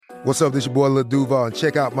What's up, this your boy Lil Duval, and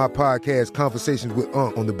check out my podcast, Conversations with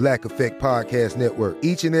Unc, on the Black Effect Podcast Network.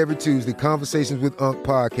 Each and every Tuesday, Conversations with Unc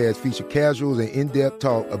podcast feature casuals and in-depth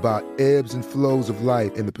talk about ebbs and flows of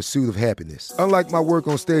life and the pursuit of happiness. Unlike my work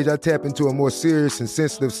on stage, I tap into a more serious and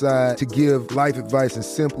sensitive side to give life advice and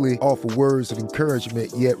simply offer words of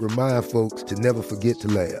encouragement, yet remind folks to never forget to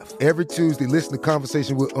laugh. Every Tuesday, listen to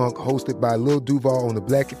Conversations with Unc, hosted by Lil Duval on the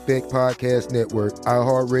Black Effect Podcast Network,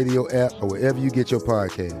 iHeartRadio app, or wherever you get your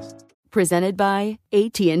podcasts. Presented by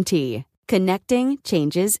AT&T. Connecting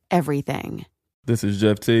changes everything. This is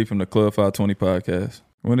Jeff T from the Club 520 podcast.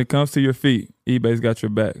 When it comes to your feet, eBay's got your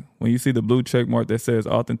back. When you see the blue check mark that says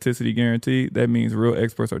authenticity guaranteed, that means real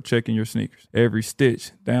experts are checking your sneakers. Every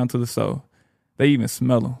stitch, down to the sole. They even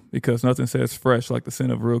smell them because nothing says fresh like the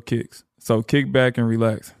scent of real kicks. So kick back and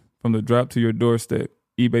relax. From the drop to your doorstep,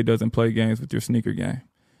 eBay doesn't play games with your sneaker game.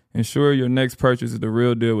 Ensure your next purchase is the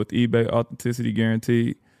real deal with eBay Authenticity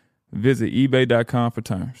Guaranteed. Visit ebay.com for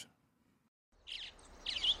terms.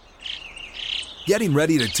 Getting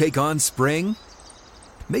ready to take on spring?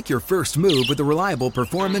 Make your first move with the reliable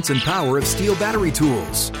performance and power of Steel battery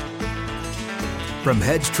tools. From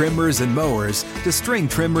hedge trimmers and mowers to string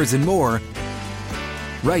trimmers and more,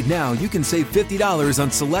 right now you can save $50 on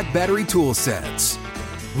select battery tool sets.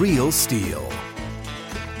 Real Steel.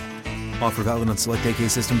 Offer valid on select AK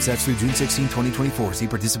system sets through June 16, 2024. See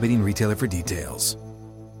participating retailer for details.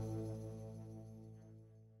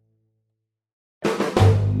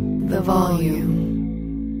 The volume.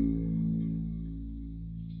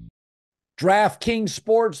 DraftKings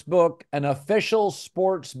Sportsbook, an official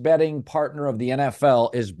sports betting partner of the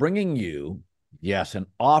NFL, is bringing you, yes, an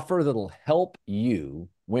offer that'll help you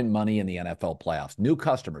win money in the NFL playoffs. New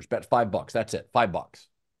customers, bet $5. That's it. $5.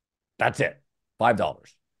 That's it. $5.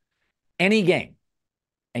 Any game,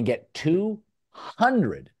 and get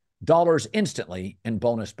 $200 instantly in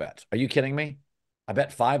bonus bets. Are you kidding me? I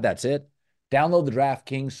bet $5. That's it. Download the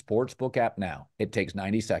DraftKings Sportsbook app now. It takes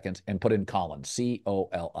 90 seconds, and put in Colin,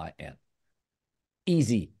 C-O-L-I-N.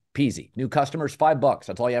 Easy peasy. New customers, $5.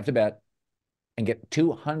 That's all you have to bet. And get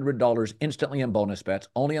 $200 instantly in bonus bets,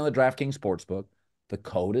 only on the DraftKings Sportsbook. The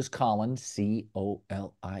code is Colin,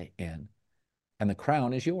 C-O-L-I-N. And the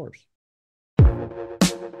crown is yours.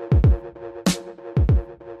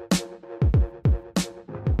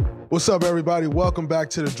 What's up, everybody? Welcome back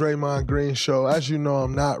to the Draymond Green Show. As you know,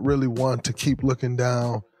 I'm not really one to keep looking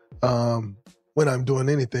down when I'm doing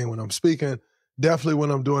anything, when I'm speaking, definitely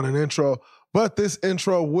when I'm doing an intro. But this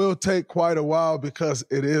intro will take quite a while because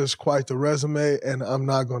it is quite the resume, and I'm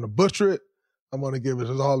not going to butcher it. I'm going to give it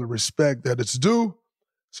all the respect that it's due.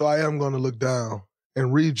 So I am going to look down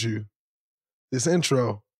and read you this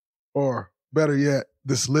intro, or better yet,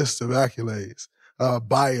 this list of accolades.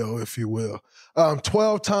 Bio, if you will.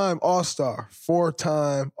 12-time All-Star,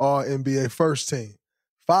 4-time All-NBA first team,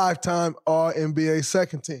 5-time All-NBA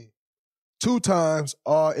second team, 2 times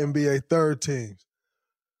All-NBA third teams.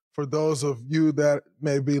 For those of you that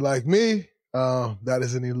may be like me, that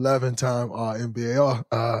is an 11-time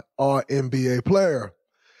All-NBA player.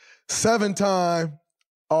 7-time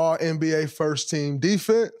All-NBA first team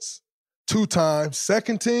defense, 2-time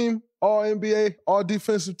second team All-NBA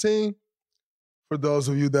All-Defensive team. For those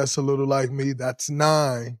of you that's a little like me, that's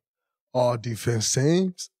 9 all-defense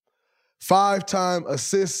teams. 5-time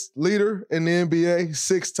assist leader in the NBA,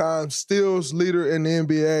 6-time steals leader in the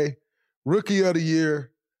NBA, rookie of the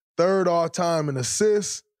year, 3rd all-time in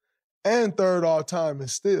assists, and 3rd all-time in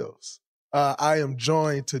steals. I am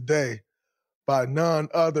joined today by none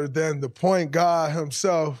other than the point guard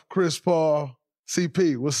himself, Chris Paul.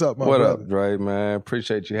 CP, what's up, my brother? What up, Dre, man?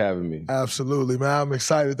 Appreciate you having me. Absolutely, man. I'm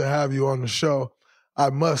excited to have you on the show. I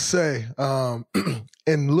must say,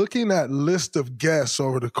 in looking at list of guests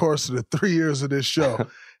over the course of the 3 years of this show,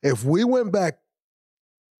 if we went back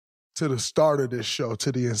to the start of this show,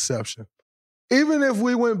 to the inception, even if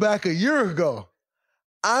we went back a year ago,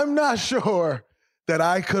 I'm not sure that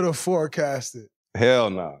I could have forecasted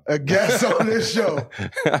Hell no. a guest on this show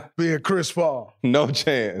being Chris Paul. No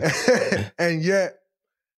chance. And yet,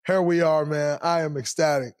 here we are, man. I am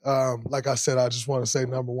ecstatic. Like I said, I just want to say,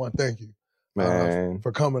 number one, thank you. Man.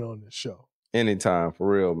 For coming on this show. Anytime, for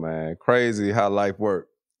real, man. Crazy how life works.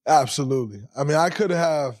 Absolutely. I mean, I could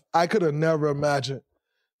have never imagined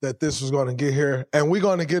that this was going to get here, and we're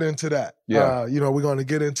going to get into that. Yeah. We're going to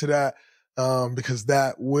get into that because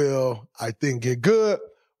that will, I think, get good.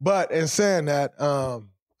 But in saying that, I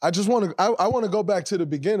want to go back to the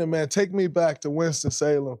beginning, man. Take me back to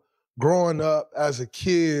Winston-Salem, growing up as a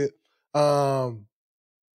kid, and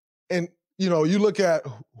you look at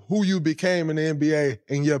who you became in the NBA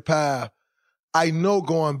in your path. I know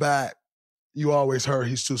going back you always heard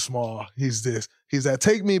he's too small, he's this, he's that.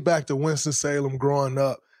 Take me back to Winston-Salem growing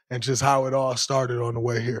up and just how it all started on the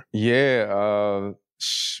way here. Yeah,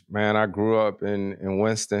 man, I grew up in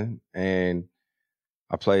Winston, and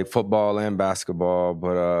I played football and basketball,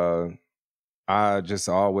 but I just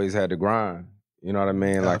always had to grind. You know what I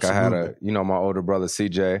mean? Like Absolutely. I had my older brother,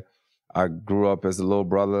 CJ. I grew up as a little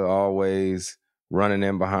brother, always running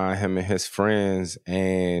in behind him and his friends.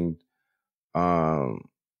 And I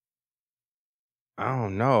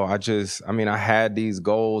don't know. I had these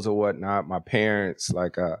goals or whatnot. My parents, I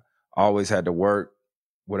always had to work,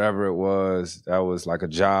 whatever it was. That was like a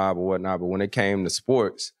job or whatnot. But when it came to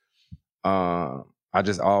sports, I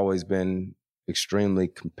just always been extremely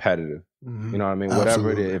competitive. Mm-hmm. You know what I mean? Absolutely.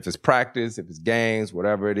 Whatever it is, if it's practice, if it's games,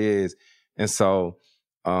 whatever it is. And so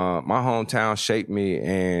my hometown shaped me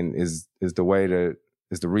and is the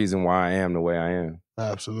reason why I am the way I am.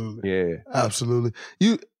 Absolutely. Yeah. Absolutely.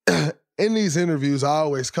 You in these interviews, I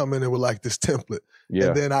always come in with like this template. Yeah.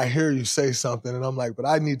 And then I hear you say something and I'm like, but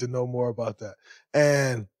I need to know more about that.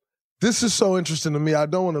 And this is so interesting to me. I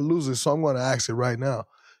don't want to lose it, so I'm going to ask it right now.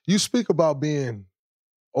 You speak about being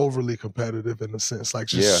overly competitive in a sense, like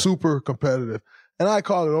just super competitive. And I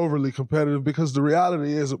call it overly competitive because the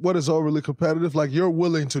reality is, what is overly competitive? Like, you're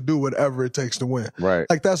willing to do whatever it takes to win. Right.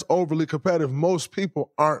 Like, that's overly competitive. Most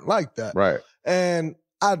people aren't like that. Right. And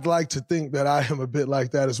I'd like to think that I am a bit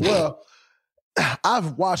like that as well.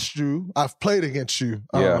 I've watched you, I've played against you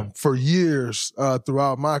for years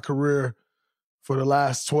throughout my career, for the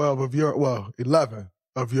last 11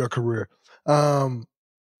 of your career. And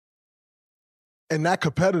that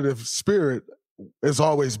competitive spirit has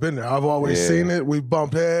always been there. I've always seen it. We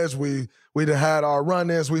bumped heads. We done had our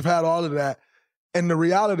run-ins. We've had all of that. And the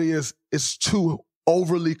reality is, it's two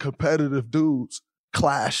overly competitive dudes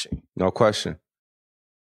clashing. No question.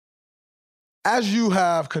 As you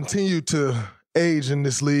have continued to age in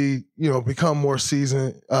this league, become more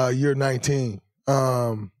seasoned, year 19,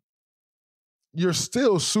 you're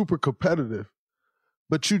still super competitive,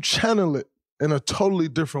 but you channel it in a totally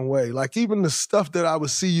different way. Like, even the stuff that I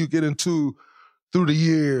would see you get into through the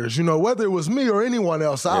years, whether it was me or anyone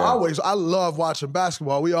else, I love watching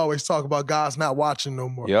basketball. We always talk about guys not watching no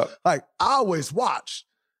more. Yep. Like, I always watch.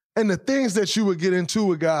 And the things that you would get into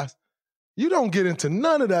with guys, you don't get into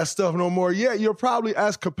none of that stuff no more. Yet you're probably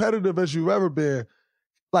as competitive as you've ever been.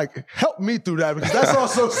 Like, help me through that, because that's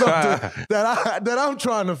also something that I'm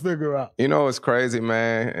trying to figure out. It's crazy,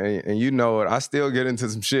 man, and you know it. I still get into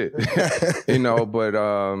some shit, but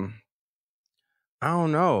I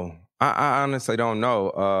don't know. I honestly don't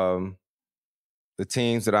know. The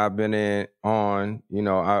teams that I've been on,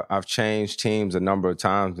 I've changed teams a number of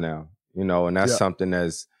times now, and that's something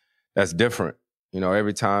that's different.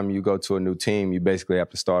 Every time you go to a new team, you basically have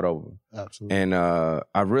to start over. Absolutely. And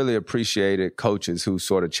I really appreciated coaches who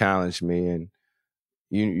sort of challenged me. And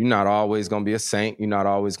you're not always going to be a saint. You're not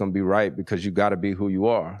always going to be right, because you got to be who you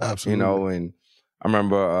are. Absolutely. And I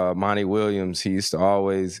remember Monty Williams, he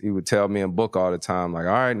would tell me in book all the time, like,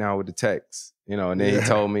 all right, now with the text. And then he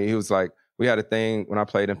told me, he was like, we had a thing when I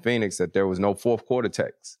played in Phoenix that there was no fourth quarter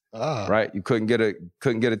text. Right? You couldn't get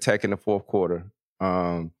a tech in the fourth quarter.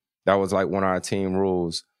 That was like one of our team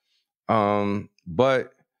rules.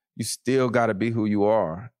 But you still got to be who you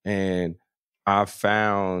are. And I've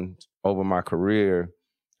found over my career,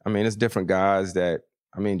 it's different guys that,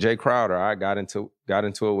 Jay Crowder, I got into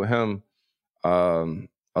it with him a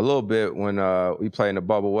little bit when we played in the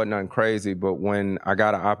bubble. Wasn't nothing crazy, but when I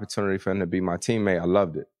got an opportunity for him to be my teammate, I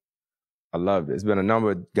loved it. It's been a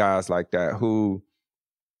number of guys like that who,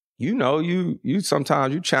 you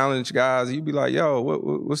sometimes you challenge guys, you be like, yo,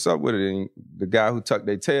 what's up with it? And the guy who tucked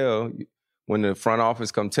their tail, when the front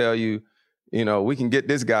office come tell you, we can get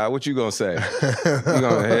this guy, what you gonna say? You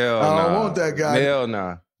gonna, hell nah. I don't want that guy. Hell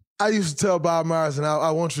nah. I used to tell Bob Myers, and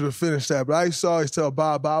I want you to finish that, but I used to always tell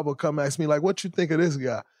Bob would come ask me, like, what you think of this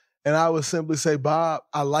guy? And I would simply say, Bob,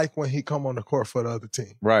 I like when he come on the court for the other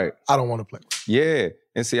team. Right. I don't want to play. Yeah.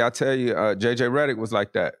 And see, I tell you, JJ Redick was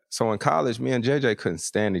like that. So in college, me and JJ couldn't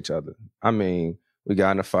stand each other. We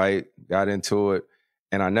got in a fight, got into it,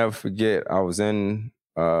 and I never forget, I was standing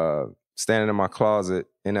in my closet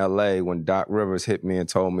in LA when Doc Rivers hit me and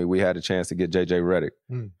told me we had a chance to get JJ Redick.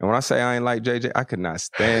 And when I say I ain't like JJ, I could not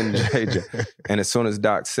stand JJ. And as soon as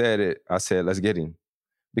Doc said it, I said, let's get him.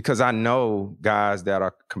 Because I know guys that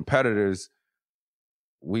are competitors,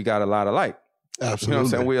 we got a lot alike. Absolutely. You know what I'm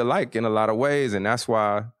saying? We're alike in a lot of ways. And that's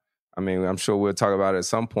why, I'm sure we'll talk about it at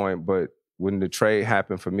some point, but when the trade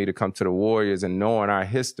happened for me to come to the Warriors and knowing our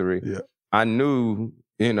history, I knew,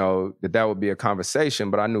 that would be a conversation,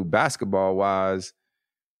 but I knew basketball-wise,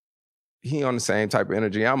 he on the same type of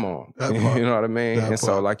energy I'm on. That You part. know what I mean? That And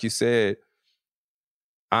so, part. like you said,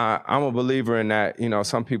 I'm a believer in that. You know,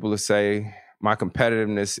 some people will say my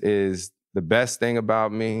competitiveness is the best thing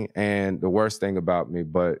about me and the worst thing about me,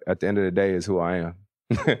 but at the end of the day is who I am.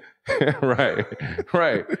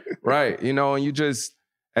 Right. You know, and you just,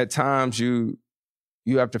 at times you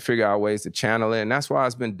have to figure out ways to channel it. And that's why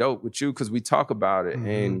it's been dope with you, because we talk about it. Mm-hmm.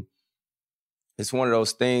 And it's one of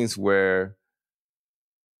those things where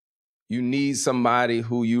you need somebody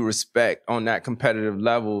who you respect on that competitive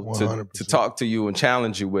level to 100%. talk to you and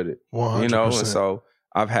challenge you with it. 100%. You know, and so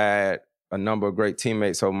I've had a number of great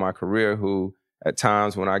teammates over my career who, at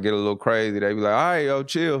times when I get a little crazy, they be like, all right, yo,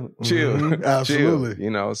 chill. Mm-hmm. Absolutely. Chill, you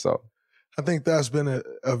know, so. I think that's been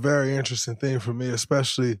a very interesting thing for me,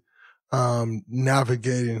 especially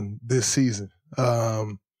navigating this season.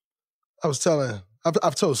 I've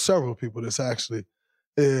told several people this actually,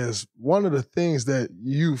 is one of the things that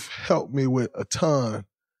you've helped me with a ton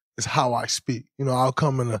is how I speak. You know, I'll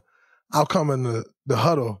come in the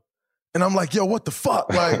huddle and I'm like, yo, what the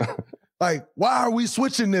fuck? Like, why are we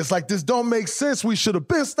switching this? Like, this don't make sense. We should have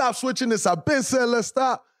been stopped switching this. I've been said, let's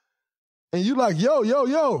stop. And you like, yo,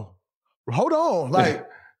 hold on. Like,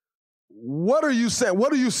 what are you saying?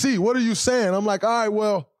 What do you see? What are you saying? I'm like, all right,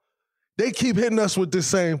 well, they keep hitting us with this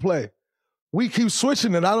same play. We keep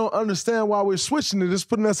switching it. I don't understand why we're switching it. It's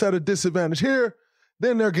putting us at a disadvantage here.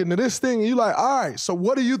 Then they're getting to this thing. And you're like, all right, so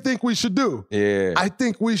what do you think we should do? Yeah. I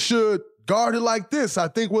think we should guard it like this. I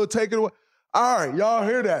think we'll take it away. All right, y'all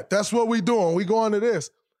hear that. That's what we doing. We going to this.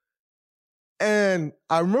 And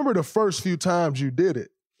I remember the first few times you did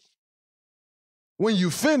it. When you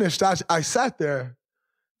finished, I sat there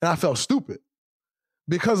and I felt stupid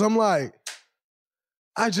because I'm like,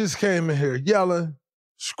 I just came in here yelling,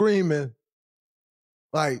 screaming,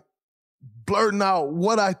 like blurting out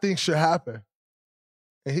what I think should happen.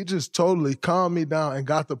 And he just totally calmed me down and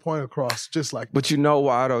got the point across just like that. But you know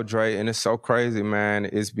why though, Dre, and it's so crazy, man,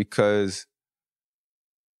 is because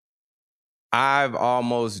I've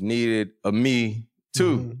almost needed a me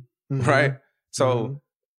too, Mm-hmm. right? So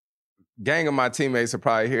gang of my teammates will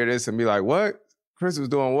probably hear this and be like, what? Chris was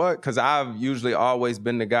doing what? Because I've usually always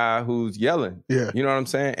been the guy who's yelling. Yeah. You know what I'm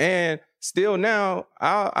saying? And still now,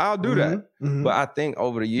 I'll do that. Mm-hmm. But I think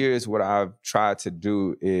over the years, what I've tried to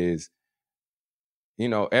do is, you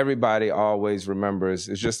know, everybody always remembers.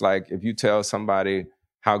 It's just like if you tell somebody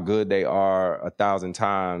how good they are 1,000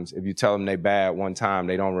 times, if you tell them they bad one time,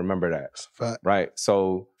 they don't remember that. Fact. Right?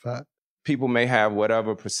 So Fact. people may have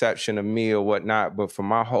whatever perception of me or whatnot, but for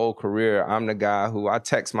my whole career, I'm the guy who I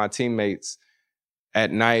text my teammates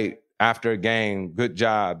at night after a game, good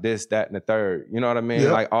job, this, that, and the third. You know what I mean?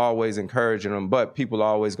 Yep. Like always encouraging them, but people are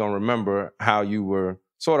always gonna remember how you were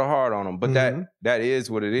sort of hard on them. But that is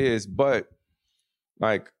what it is. But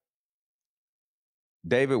like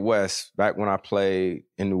David West, back when I played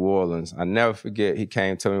in New Orleans, I never forget, he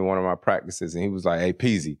came to me one of my practices and he was like, hey,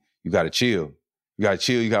 Peasy, you gotta chill. You gotta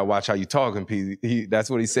chill, you gotta watch how you talking, Peasy. That's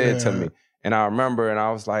what he said to me. And I remember, and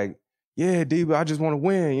I was like, yeah, D, but I just want to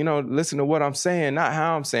win. You know, listen to what I'm saying, not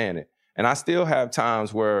how I'm saying it. And I still have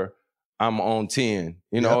times where I'm on 10,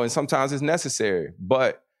 you know, and sometimes it's necessary.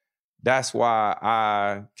 But that's why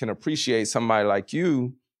I can appreciate somebody like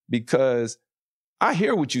you, because I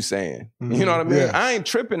hear what you're saying. You know what I mean? Yes. I ain't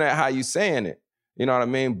tripping at how you saying it. You know what I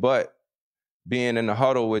mean? But being in the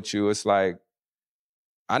huddle with you, it's like,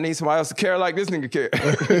 I need somebody else to care like this nigga care.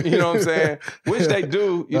 You know what I'm saying? Which they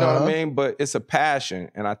do, you know what I mean? But it's a passion.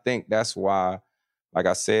 And I think that's why, like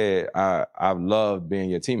I said, I've loved being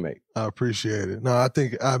your teammate. I appreciate it. No, I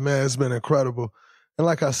think, man, it's been incredible. And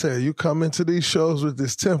like I said, you come into these shows with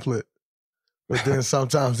this template, but then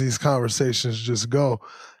sometimes these conversations just go.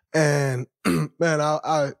 And man,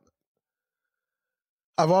 I've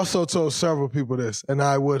also told several people this, and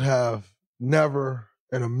I would have never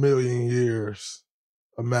in a million years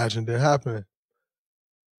imagined it happening.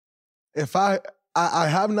 If I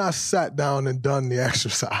have not sat down and done the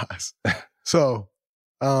exercise. So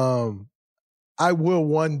I will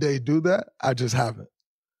one day do that. I just haven't.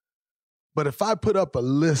 But if I put up a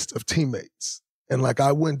list of teammates, and like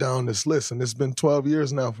I went down this list, and it's been 12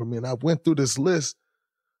 years now for me, and I went through this list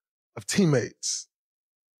of teammates.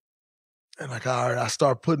 And like, all right, I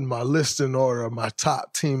start putting my list in order of my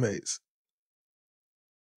top teammates.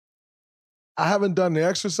 I haven't done the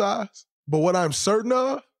exercise, but what I'm certain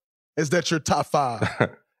of is that you're top 5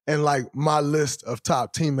 and like my list of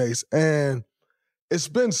top teammates. And it's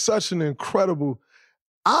been such an incredible,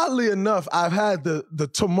 oddly enough, I've had the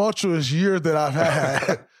tumultuous year that I've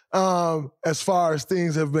had as far as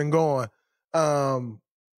things have been going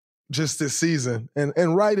just this season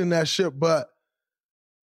and riding that ship. But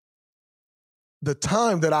the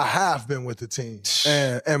time that I have been with the team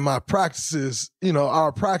and my practices,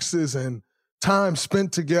 our practices and time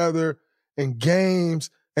spent together and games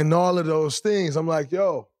and all of those things, I'm like,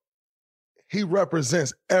 yo, he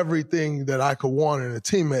represents everything that I could want in a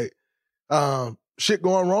teammate. Shit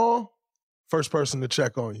going wrong, first person to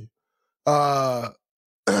check on you.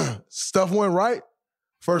 Stuff went right,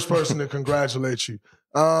 first person to congratulate you.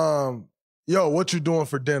 Yo, what you doing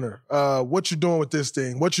for dinner? What you doing with this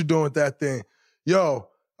thing? What you doing with that thing? Yo,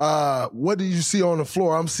 what do you see on the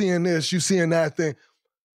floor? I'm seeing this, you seeing that thing.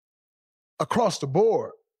 Across the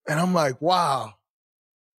board. And I'm like, wow,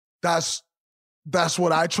 that's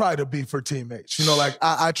what I try to be for teammates.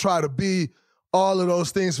 I try to be all of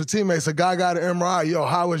those things for teammates. A guy got an MRI. Yo,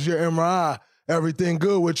 how was your MRI? Everything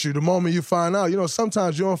good with you? The moment you find out,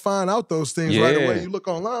 sometimes you don't find out those things right away. You look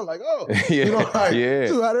online like, oh, you had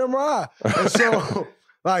an MRI. And so,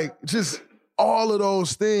 just all of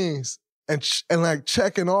those things and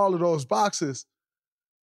checking all of those boxes.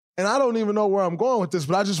 And I don't even know where I'm going with this,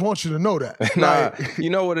 but I just want you to know that. You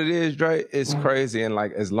know what it is, Dre? It's crazy. And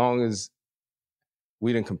as long as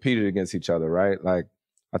we done competed against each other, right?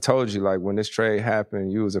 I told you, when this trade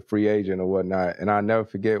happened, you was a free agent or whatnot. And I'll never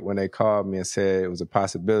forget when they called me and said it was a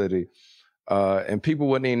possibility. And people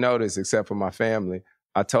wouldn't even notice except for my family.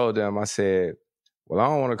 I told them, I said, well, I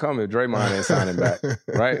don't want to come if Draymond ain't signing back,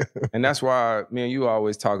 right? And that's why me and you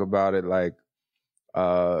always talk about it,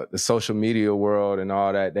 the social media world and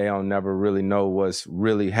all that, they don't never really know what's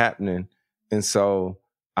really happening. And so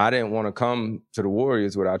I didn't want to come to the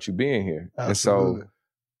Warriors without you being here. Absolutely. And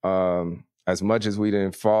so as much as we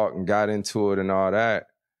didn't fought and got into it and all that,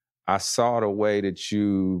 I saw the way that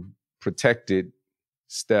you protected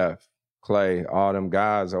Steph, Clay, all them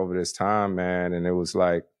guys over this time, man. And it was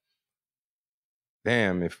like,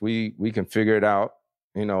 damn, if we can figure it out,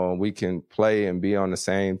 and we can play and be on the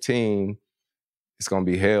same team, it's gonna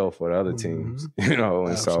be hell for the other teams, and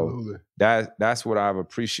Absolutely. So that's what I've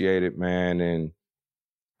appreciated, man. And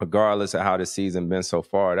regardless of how the season been so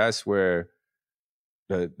far, that's where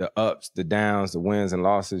the ups, the downs, the wins and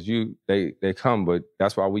losses, they come. But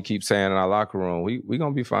that's why we keep saying in our locker room, we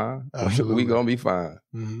gonna be fine. We gonna be fine.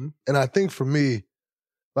 Mm-hmm. And I think for me,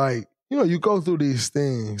 you go through these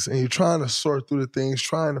things and you're trying to sort through the things,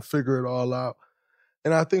 trying to figure it all out.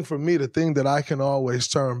 And I think for me, the thing that I can always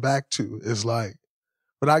turn back to is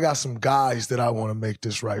but I got some guys that I want to make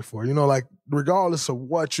this right for. Regardless of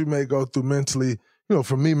what you may go through mentally,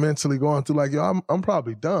 for me mentally going through, yo, I'm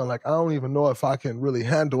probably done. I don't even know if I can really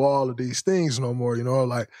handle all of these things no more,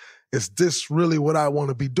 is this really what I want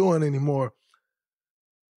to be doing anymore?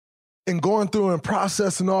 And going through and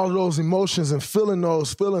processing all of those emotions and feeling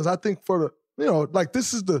those feelings, I think for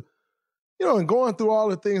this is the, and going through all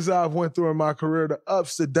the things that I've went through in my career, the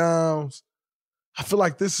ups, the downs, I feel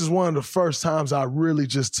like this is one of the first times I really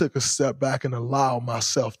just took a step back and allowed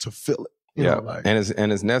myself to feel it.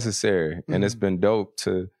 And it's necessary. Mm-hmm. And it's been dope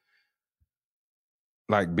to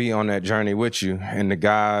be on that journey with you and the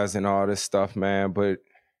guys and all this stuff, man. But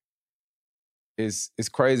it's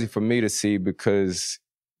crazy for me to see because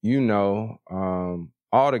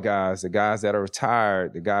all the guys that are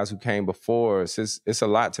retired, the guys who came before us, it's a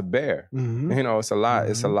lot to bear. Mm-hmm. It's a lot.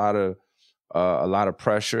 Mm-hmm. It's a lot of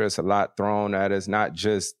pressure. It's a lot thrown at us, not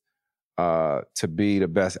just to be the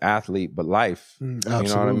best athlete, but life. Absolutely.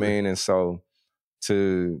 You know what I mean? And so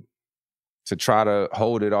to try to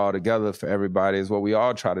hold it all together for everybody is what we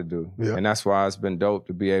all try to do. Yeah. And that's why it's been dope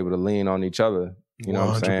to be able to lean on each other. You know 100%.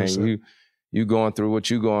 What I'm saying? You going through what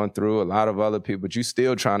you going through, a lot of other people, but you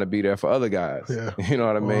still trying to be there for other guys. Yeah. You know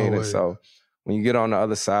what I mean? And so when you get on the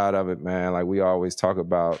other side of it, man, we always talk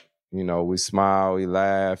about, we smile, we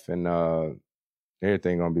laugh, and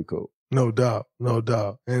everything gonna be cool. No doubt.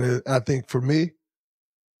 And I think for me,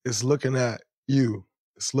 it's looking at you.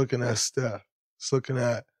 It's looking at Steph. It's looking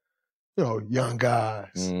at, young guys,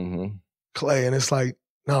 mm-hmm. Clay. And it's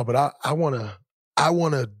no, but I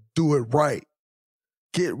wanna do it right.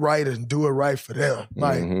 Get right and do it right for them.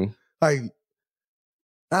 Mm-hmm.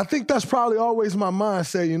 I think that's probably always my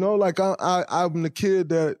mindset, I'm the kid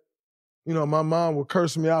that, my mom would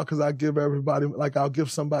curse me out because I give everybody, I'll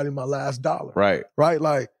give somebody my last dollar. Right.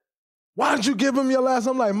 Right? Why did you give him your last?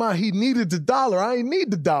 I'm like, Ma, he needed the dollar. I ain't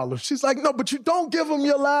need the dollar. She's like, no, but you don't give him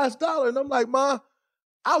your last dollar. And I'm like, Ma,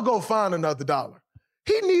 I'll go find another dollar.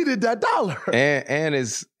 He needed that dollar.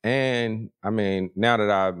 And I mean, now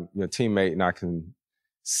that I'm your teammate and I can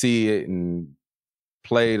see it and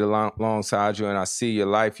played alongside you and I see your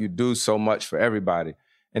life, you do so much for everybody.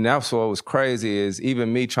 And that's what was crazy is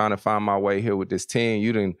even me trying to find my way here with this team,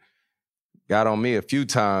 you done got on me a few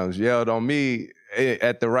times, yelled on me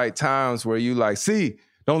at the right times where you see,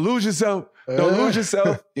 don't lose yourself. Don't lose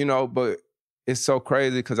yourself. You know, but it's so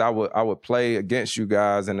crazy because I would play against you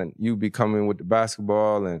guys and then you be coming with the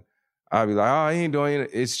basketball and I'd be like, oh, he ain't doing it.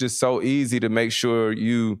 It's just so easy to make sure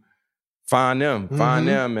you find them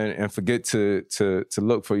and forget to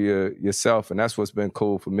look for yourself. And that's what's been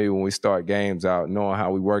cool for me when we start games out, knowing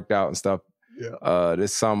how we worked out and stuff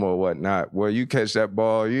this summer or whatnot, where you catch that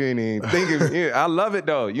ball, you ain't even thinking. I love it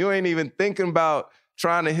though. You ain't even thinking about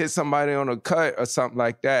trying to hit somebody on a cut or something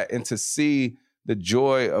like that. And to see the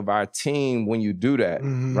joy of our team when you do that,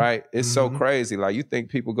 right? It's so crazy. Like you think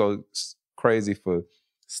people go crazy for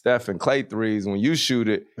Steph and Clay threes. When you shoot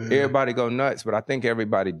it, everybody go nuts. But I think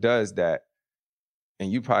everybody does that.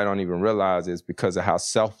 And you probably don't even realize it's because of how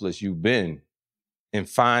selfless you've been in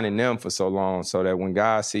finding them for so long, so that when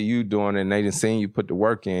guys see you doing it and they done seen you put the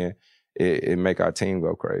work in, it make our team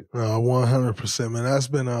go crazy. 100%, man. That's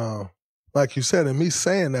been, like you said, and me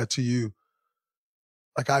saying that to you,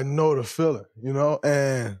 like I know the feeling, you know?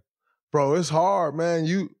 And, bro, it's hard, man.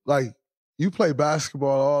 You play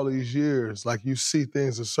basketball all these years, like you see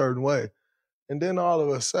things a certain way. And then all of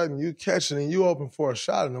a sudden you catch it and you open for a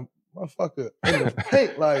shot and the motherfucker in the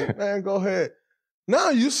paint, like, man, go ahead. Now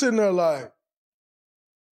you sitting there like,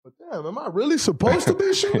 but damn, am I really supposed to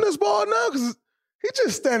be shooting this ball now? Because he's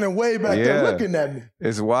just standing way back there looking at me.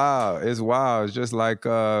 It's wild. It's wild. It's just like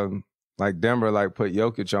Denver put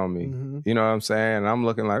Jokic on me. You know what I'm saying? I'm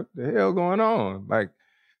looking like, what the hell going on? Like,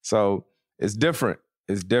 so it's different.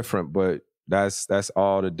 It's different, but that's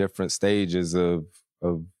all the different stages of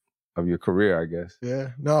your career, I guess.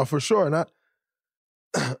 Yeah, no, for sure. And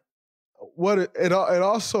it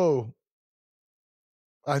also,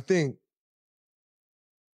 I think,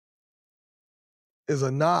 is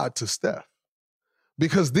a nod to Steph.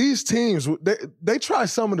 Because these teams, they try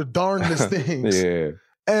some of the darndest things. Yeah.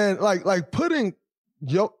 And like putting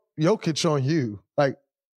Jokic on you, like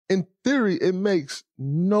in theory, it makes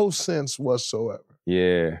no sense whatsoever.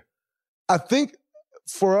 Yeah. I think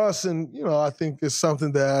for us, and you know, I think it's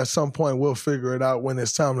something that at some point we'll figure it out when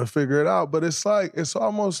it's time to figure it out. But it's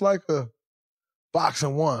almost like a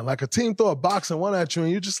boxing one. Like a team throw a boxing one at you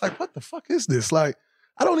and you're just like, what the fuck is this? Like,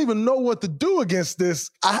 I don't even know what to do against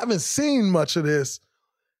this. I haven't seen much of this.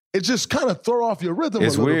 It just kind of throw off your rhythm a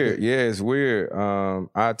little weird. bit. Yeah, it's weird.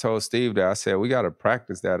 I told Steve that. I said, we got to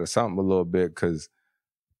practice that or something a little bit because,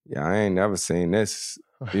 I ain't never seen this.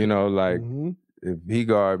 You know, like, if he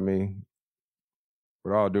guard me,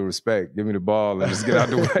 with all due respect, give me the ball and just get out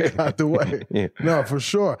the way. Out the way. Yeah. No, for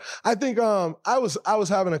sure. I think I was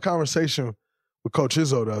having a conversation with Coach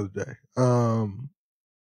Izzo the other day.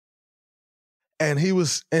 And he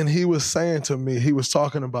was saying to me, he was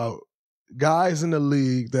talking about guys in the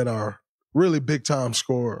league that are really big-time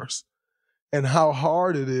scorers and how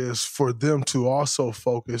hard it is for them to also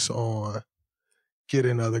focus on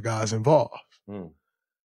getting other guys involved.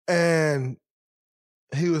 And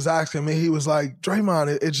he was asking me, he was like,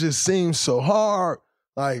 Draymond, it just seems so hard,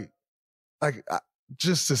 like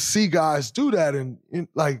just to see guys do that and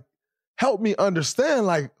like help me understand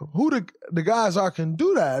like who the guys are can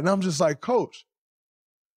do that. And I'm just like, Coach,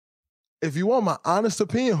 if you want my honest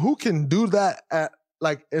opinion, who can do that at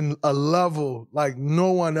like in a level like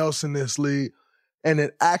no one else in this league, and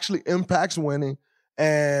it actually impacts winning,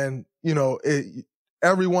 and you know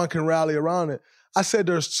everyone can rally around it. I said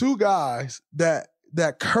there's two guys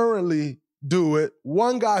that currently do it.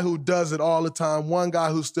 One guy who does it all the time. One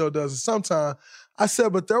guy who still does it sometimes. I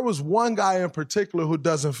said, but there was one guy in particular who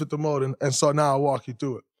doesn't fit the mold, and so now I'll walk you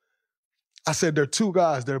through it. I said there are two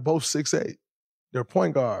guys. They're both 6'8". They're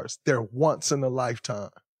point guards. They're once in a lifetime.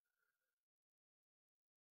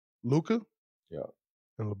 Luka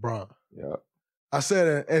and LeBron. Yeah. I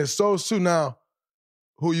said, and it's those two now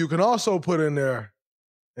who you can also put in there,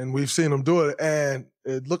 and we've seen them do it, and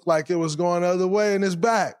it looked like it was going the other way in his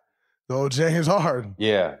back. Though James Harden.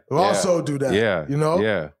 Yeah. Who also do that. Yeah. You know?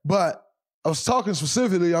 Yeah. But I was talking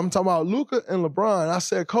specifically, I'm talking about Luka and LeBron. I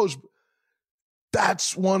said, Coach,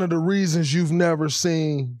 that's one of the reasons you've never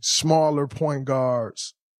seen smaller point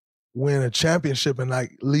guards win a championship and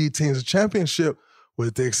like lead teams a championship,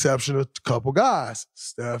 with the exception of a couple guys,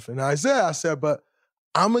 Steph and Isaiah. I said, but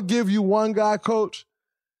I'm going to give you one guy, Coach,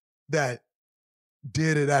 that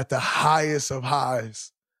did it at the highest of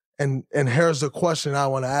highs. And here's the question I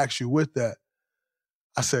want to ask you with that.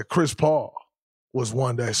 I said, Chris Paul was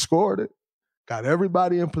one that scored it, got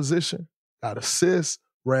everybody in position, got assists,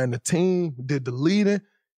 ran the team, did the leading.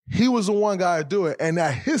 He was the one guy to do it. And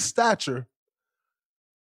at his stature,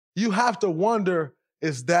 you have to wonder,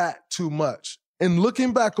 is that too much? And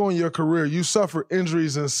looking back on your career, you suffered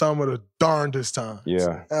injuries in some of the darndest times.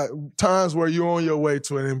 Yeah. Times where you're on your way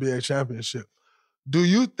to an NBA championship. Do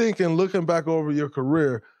you think, in looking back over your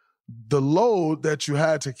career, the load that you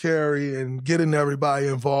had to carry and getting everybody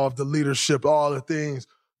involved, the leadership, all the things,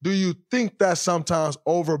 do you think that sometimes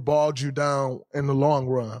overbogged you down in the long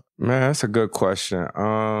run? Man, that's a good question.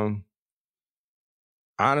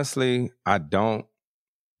 Honestly, I don't.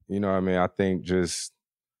 You know what I mean? I think just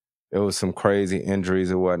it was some crazy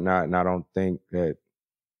injuries or whatnot, and I don't think that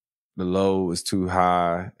the load was too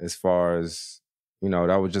high as far as, you know,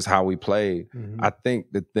 that was just how we played. Mm-hmm. I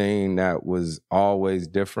think the thing that was always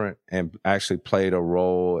different and actually played a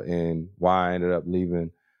role in why I ended up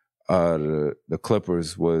leaving the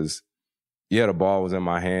Clippers was, yeah, the ball was in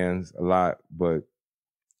my hands a lot, but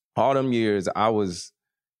all them years I was,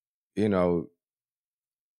 you know,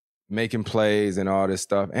 making plays and all this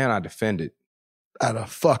stuff, and I defended. At a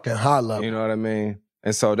fucking high level. You know what I mean?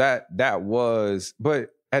 And so that was,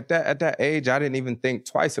 but at that age, I didn't even think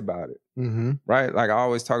twice about it, mm-hmm. right? Like I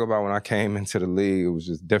always talk about when I came into the league, it was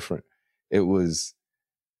just different. It was,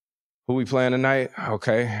 who we playing tonight?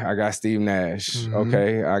 Okay, I got Steve Nash. Mm-hmm.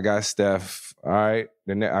 Okay, I got Steph. All right,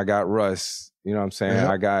 then I got Russ. You know what I'm saying? Yep.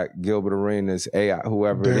 I got Gilbert Arenas, AI,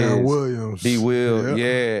 whoever it Dan is. Williams. D. Will, Yep.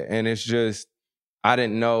 yeah. And it's just, I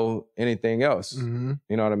didn't know anything else. Mm-hmm.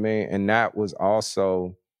 You know what I mean? And that was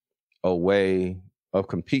also a way of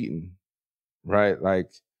competing, right?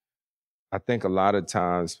 Like, I think a lot of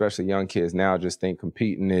times, especially young kids now, just think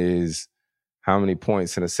competing is how many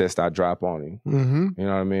points and assists I drop on him. Mm-hmm. You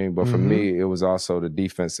know what I mean? But for Mm-hmm. me, it was also the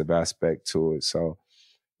defensive aspect to it. So,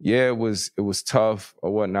 yeah, it was tough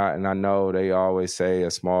or whatnot. And I know they always say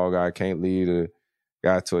a small guy can't lead a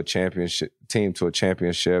guy to a championship, team to a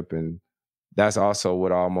championship. And that's also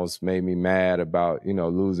what almost made me mad about, you know,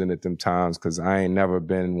 losing at them times, because I ain't never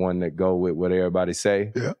been one that go with what everybody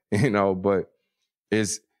say. Yeah. You know, but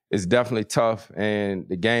it's definitely tough, and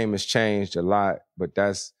the game has changed a lot. But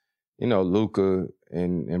that's, you know, Luka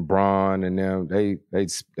and Bron and them, they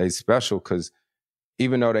special, because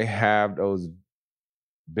even though they have those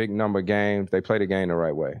big number games, they play the game the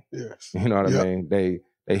right way. Yes. You know what Yep. I mean?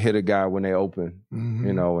 They hit a guy when they open, Mm-hmm.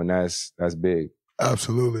 you know, and that's big.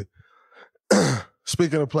 Absolutely.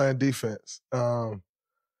 Speaking of playing defense, told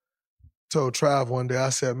Trav one day, I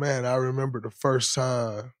said, man, I remember the first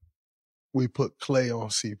time we put Clay on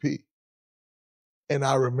CP. And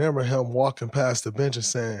I remember him walking past the bench and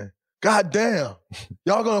saying, God damn,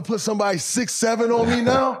 y'all gonna put somebody 6'7" on me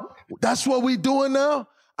now? That's what we doing now?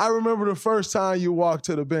 I remember the first time you walked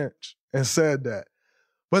to the bench and said that.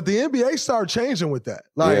 But the NBA started changing with that.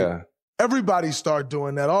 Like, yeah. Everybody start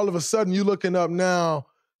doing that. All of a sudden, you looking up now,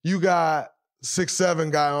 you got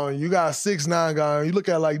 6'7" guy on you, got a 6'9" guy on you. Look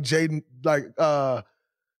at like Jaden, like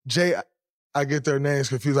Jay, I get their names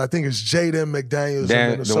confused. I think it's Jaden McDaniels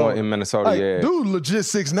in Minnesota. The one in Minnesota, like, yeah. Dude, legit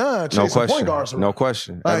 6'9", chasing point guards around. No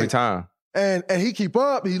question. Like, every time. And he keep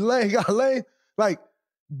up, he got lane. Like,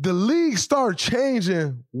 the league started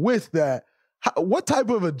changing with that. What type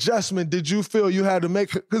of adjustment did you feel you had to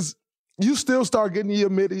make? Because you still start getting your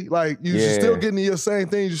midi, like you still getting your same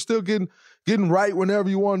things, you're still getting right whenever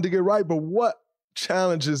you wanted to get right. But what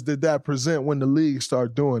challenges did that present when the league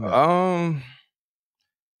started doing that?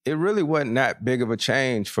 It really wasn't that big of a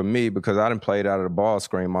change for me, because I done played out of the ball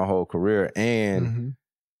screen my whole career. And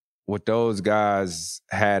what those guys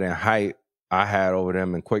had in height, I had over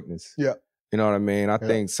them in quickness. Yeah. You know what I mean? I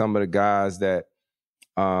think some of the guys that,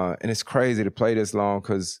 and it's crazy to play this long,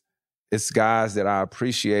 because it's guys that I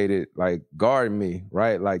appreciated, like, guarding me,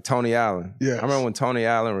 right? Like Tony Allen. Yes. I remember when Tony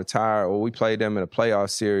Allen retired, or we played them in a playoff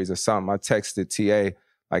series or something, I texted TA,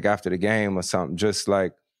 like, after the game or something, just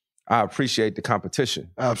like, I appreciate the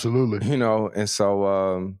competition. Absolutely. You know, and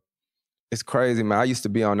so it's crazy, man. I used to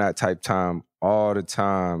be on that type time all the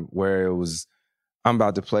time, where it was, I'm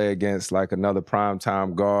about to play against like another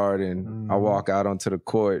primetime guard, and I walk out onto the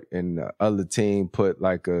court and the other team put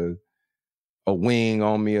like a wing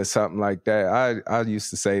on me or something like that. I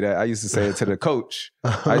used to say that. I used to say it to the coach.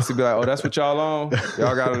 I used to be like, oh, that's what y'all on?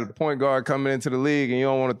 Y'all got a point guard coming into the league and you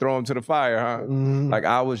don't want to throw him to the fire, huh? Like,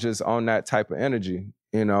 I was just on that type of energy,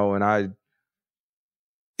 you know, and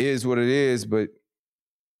is what it is, but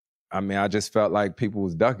I mean, I just felt like people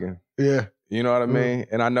was ducking. Yeah. You know what I mean?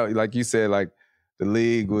 And I know, like you said, like, the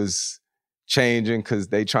league was changing because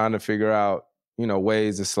they trying to figure out, you know,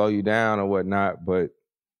 ways to slow you down or whatnot. But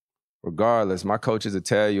regardless, my coaches would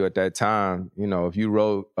tell you at that time, you know, if you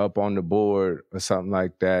wrote up on the board or something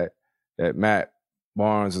like that, that Matt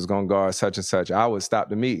Barnes was going to guard such and such, I would stop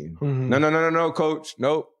the meeting. No, coach.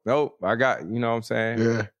 Nope. I got, you know what I'm saying?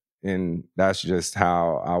 Yeah. And that's just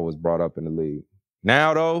how I was brought up in the league.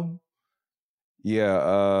 Now, though,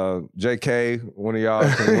 Yeah, JK, one of y'all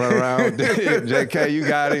can run around. JK, you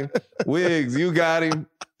got him. Wiggs, you got him.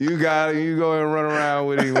 You got him. You go and run around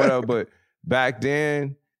with him, whatever. But back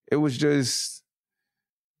then, it was just,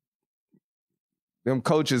 them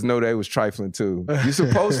coaches know they was trifling too. You're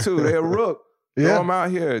supposed to. They're a rook. Throw them out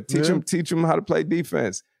here. Teach them how to play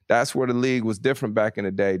defense. That's where the league was different back in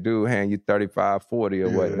the day. Dude, hand you 35, 40 or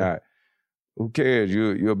whatnot. Who cares?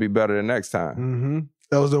 You'll be better the next time. Mm-hmm.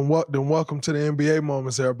 That was them welcome to the NBA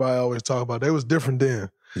moments everybody always talk about. They was different then.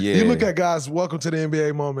 Yeah. You look at guys' welcome to the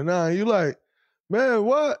NBA moment now, and you like, man,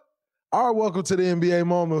 what? Our welcome to the NBA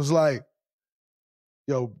moment was like,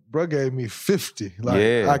 yo, bro gave me 50.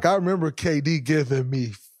 Like I remember KD giving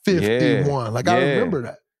me 51. I remember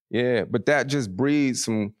that. Yeah, but that just breeds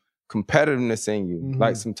some competitiveness in you,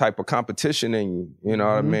 like some type of competition in you. You know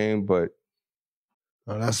what I mean? But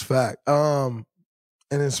that's fact.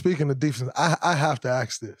 And then speaking of defense, I have to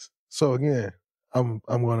ask this. So again, I'm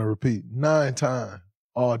going to repeat: 9-time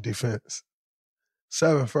all defense,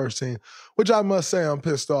 7 first team, which I must say I'm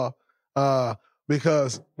pissed off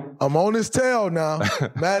because I'm on his tail now.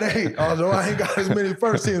 I'm at 8, although I ain't got as many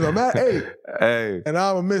first teams. I'm at 8. Hey, and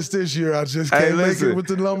I'm gonna miss this year. I just can't make it with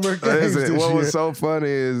the number of games this what year. Was so funny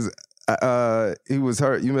is he was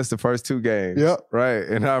hurt. You missed the first 2 games. Yep. Right.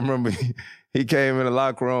 And I remember he came in the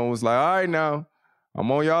locker room and was like, all right now, I'm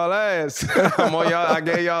on y'all ass. I'm on y'all. I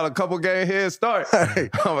gave y'all a couple game head start. I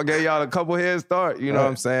gave y'all a couple head start. You know what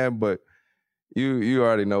I'm saying? But you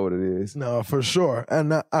already know what it is. No, for sure.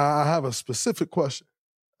 And I have a specific question.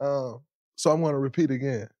 So I'm going to repeat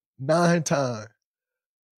again. 9-time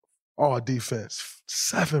all defense,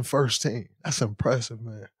 7 first team. That's impressive,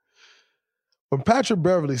 man. When Patrick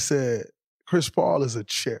Beverly said Chris Paul is a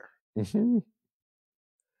chair,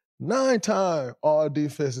 9-time all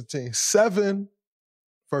defensive team, 7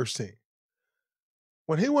 first team.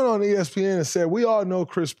 When he went on ESPN and said, we all know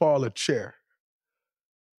Chris Paul a chair.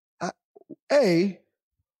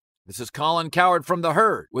 This is Colin Cowherd from The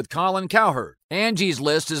Herd with Colin Cowherd. Angie's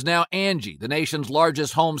List is now Angie, the nation's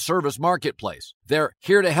largest home service marketplace. They're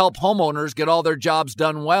here to help homeowners get all their jobs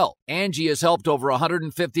done well. Angie has helped over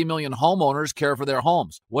 150 million homeowners care for their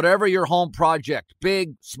homes. Whatever your home project,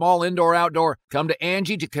 big, small, indoor, outdoor, come to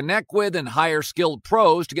Angie to connect with and hire skilled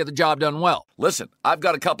pros to get the job done well. Listen, I've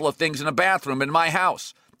got a couple of things in a bathroom in my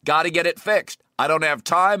house. Got to get it fixed. I don't have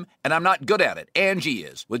time, and I'm not good at it. Angie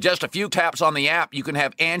is. With just a few taps on the app, you can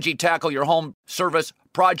have Angie tackle your home service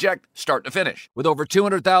project start to finish. With over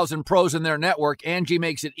 200,000 pros in their network, Angie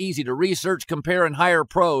makes it easy to research, compare, and hire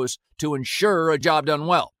pros to ensure a job done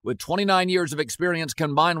well. With 29 years of experience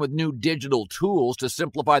combined with new digital tools to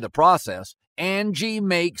simplify the process, Angie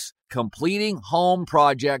makes completing home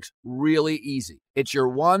projects really easy. It's your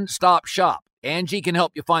one-stop shop. Angie can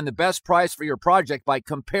help you find the best price for your project by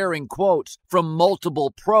comparing quotes from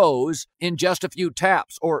multiple pros in just a few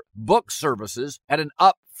taps, or book services at an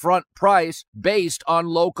upfront price based on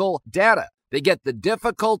local data. They get the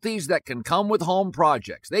difficulties that can come with home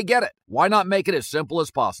projects. They get it. Why not make it as simple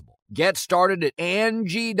as possible? Get started at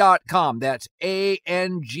Angie.com. That's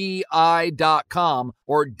ANGI.com,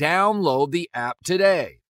 or download the app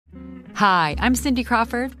today. Hi, I'm Cindy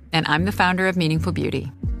Crawford, and I'm the founder of Meaningful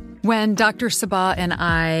Beauty. When Dr. Sabah and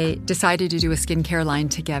I decided to do a skincare line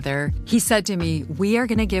together, he said to me, we are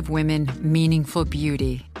going to give women meaningful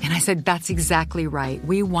beauty. And I said, that's exactly right.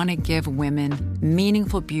 We want to give women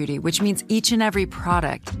meaningful beauty, which means each and every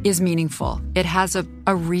product is meaningful. It has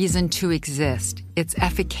a reason to exist. It's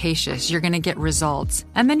efficacious. You're going to get results.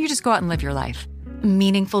 And then you just go out and live your life.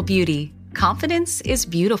 Meaningful Beauty. Confidence is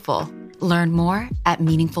beautiful. Learn more at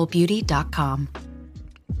meaningfulbeauty.com.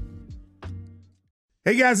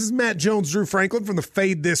 Hey guys, this is Matt Jones, Drew Franklin from the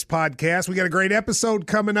Fade This podcast. We got a great episode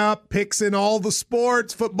coming up, picks in all the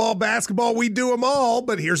sports, football, basketball, we do them all,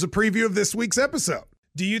 but here's a preview of this week's episode.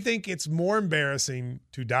 Do you think it's more embarrassing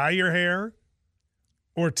to dye your hair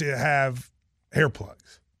or to have hair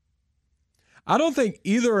plugs? I don't think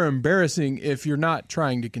either are embarrassing if you're not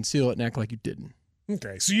trying to conceal it and act like you didn't.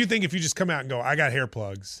 Okay, so you think if you just come out and go, I got hair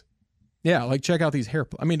plugs. Yeah, like check out these hair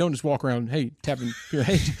plugs. I mean, don't just walk around, hey, tapping,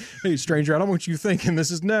 hey, stranger, I don't want you thinking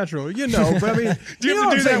this is natural. You know, but I mean, do you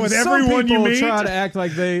have to do that with everyone you meet? Try to act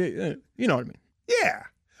like they, you know what I mean? Yeah,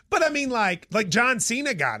 but I mean, like John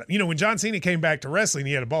Cena got it. You know, when John Cena came back to wrestling,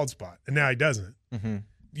 he had a bald spot, and now he doesn't. Mm-hmm.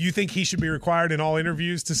 Do you think he should be required in all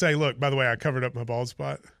interviews to say, look, by the way, I covered up my bald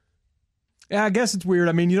spot? Yeah, I guess it's weird.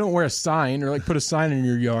 I mean, you don't wear a sign or like put a sign in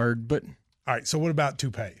your yard, but. All right, so what about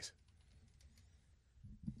toupees?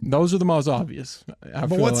 Those are the most obvious. But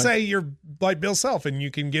let's say you're like Bill Self and you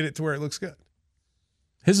can get it to where it looks good.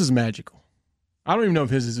 His is magical. I don't even know if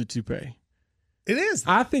his is a toupee. It is.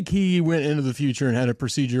 I think he went into the future and had a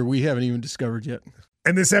procedure we haven't even discovered yet.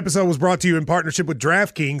 And this episode was brought to you in partnership with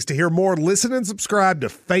DraftKings. To hear more, listen and subscribe to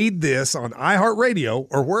Fade This on iHeartRadio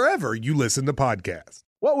or wherever you listen to podcasts.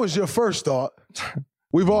 What was your first thought?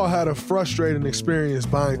 We've all had a frustrating experience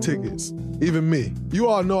buying tickets, even me. You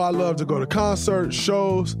all know I love to go to concerts,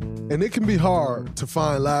 shows, and it can be hard to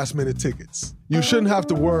find last-minute tickets. You shouldn't have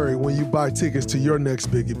to worry when you buy tickets to your next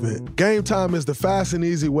big event. Game Time is the fast and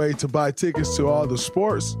easy way to buy tickets to all the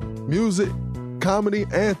sports, music, comedy,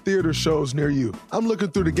 and theater shows near you. I'm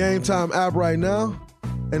looking through the Game Time app right now,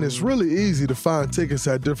 and it's really easy to find tickets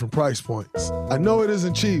at different price points. I know it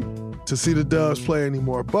isn't cheap to see the Dubs play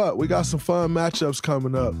anymore, but we got some fun matchups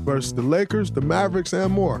coming up versus the Lakers, the Mavericks,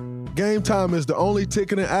 and more. Game Time is the only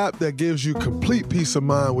ticketing app that gives you complete peace of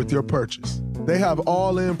mind with your purchase. They have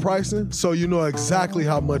all-in pricing, so you know exactly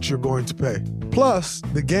how much you're going to pay. Plus,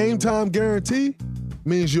 the Game Time guarantee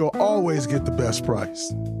means you'll always get the best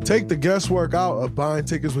price. Take the guesswork out of buying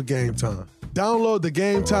tickets with Game Time. Download the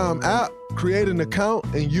Game Time app, create an account,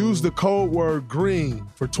 and use the code word GREEN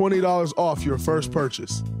for $20 off your first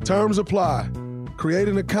purchase. Terms apply. Create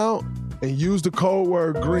an account and use the code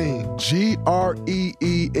word GREEN, GREEN,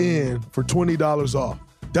 for $20 off.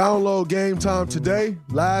 Download Game Time today.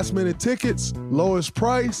 Last minute tickets, lowest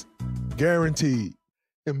price, guaranteed.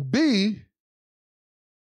 And B,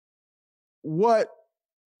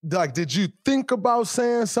 did you think about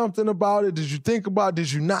saying something about it? Did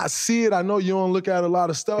you not see it? I know you don't look at a lot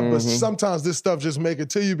of stuff, but sometimes this stuff just make it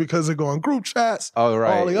to you because they go in group chats, Oh,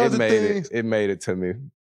 right. all the other things. It made it to me.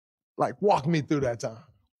 Like, walk me through that time.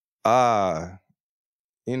 I'm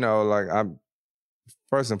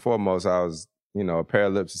first and foremost, I was, a pair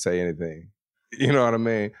of lips to say anything. You know what I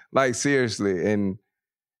mean? Like, seriously. And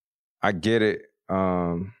I get it.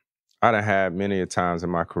 I done had many a times in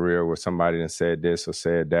my career where somebody done said this or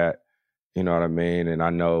said that, you know what I mean? And I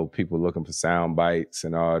know people looking for sound bites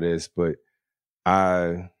and all this, but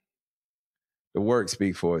the work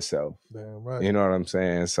speaks for itself. Damn right. You know what I'm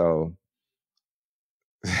saying? So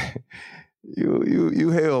you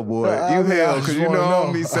hell, boy. You hell, because you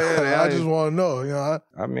know me saying that. I just want to know,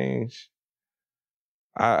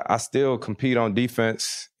 I still compete on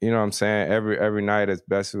defense, you know what I'm saying, every night as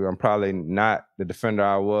best. I'm probably not the defender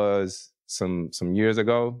I was some years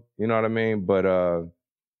ago, you know what I mean? But I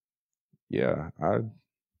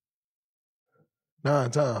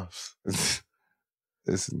 9 times.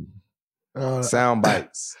 It's sound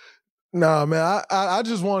bites. Nah, man, I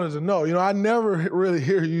just wanted to know. I never really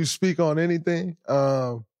hear you speak on anything.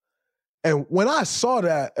 And when I saw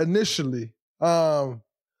that initially,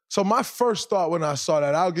 so my first thought when I saw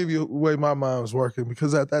that, I'll give you the way my mind was working,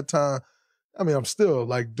 because at that time, I'm still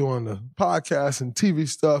like doing the podcast and TV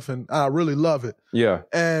stuff, and I really love it. Yeah.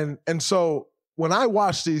 And so when I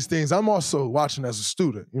watch these things, I'm also watching as a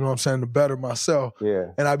student, you know what I'm saying, to better myself. Yeah.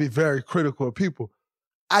 And I be very critical of people.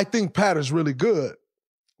 I think Pat is really good.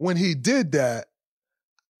 When he did that,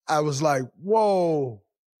 I was like, whoa.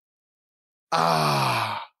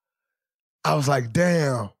 I was like,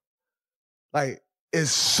 damn. Like, it's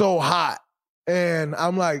so hot. And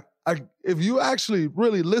I'm like, if you actually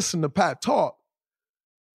really listen to Pat talk,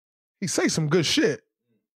 he say some good shit.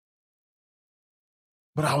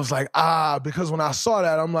 But I was like, because when I saw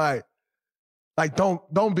that, I'm like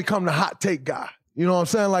don't become the hot take guy. You know what I'm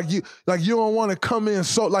saying? Like you don't want to come in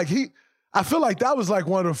so I feel like that was like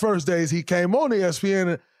one of the first days he came on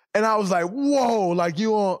ESPN, and I was like, whoa, like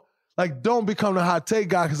you won't. Like, don't become the hot take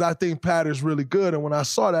guy, because I think Pat is really good. And when I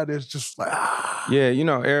saw that, it's just like, Yeah,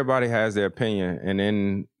 everybody has their opinion. And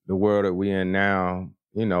in the world that we in now,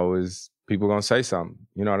 is people going to say something.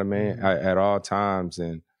 You know what I mean? At all times.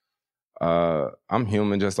 And I'm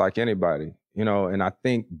human just like anybody. And I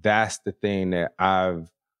think that's the thing that I've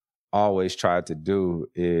always tried to do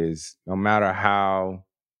is, no matter how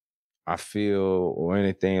I feel or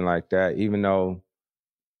anything like that, even though,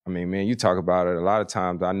 man, you talk about it a lot of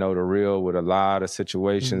times. I know the real with a lot of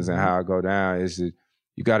situations and how it go down is that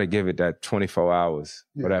you got to give it that 24 hours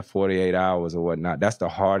or that 48 hours or whatnot. That's the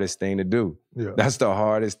hardest thing to do. Yeah. That's the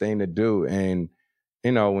hardest thing to do. And,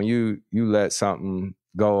 when you let something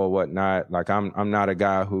go or whatnot, like I'm not a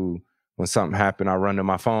guy who, when something happened, I run to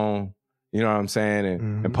my phone, you know what I'm saying,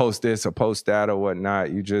 and post this or post that or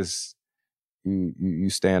whatnot. You just, you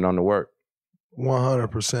stand on the work.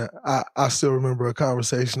 100%. I still remember a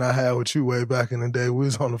conversation I had with you way back in the day. We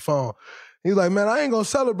was on the phone. He's like, man, I ain't going to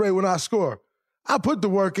celebrate when I score. I put the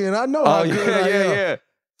work in. I know how good I am. Yeah.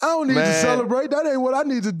 I don't need to celebrate. That ain't what I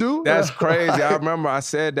need to do. That's crazy. I remember I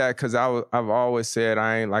said that because I've always said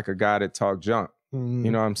I ain't like a guy that talk junk. You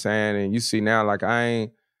know what I'm saying? And you see now, like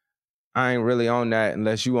I ain't really on that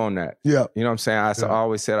unless you on that. Yeah. You know what I'm saying? I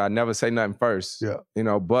always said I never say nothing first. Yeah. You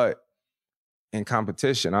know, but in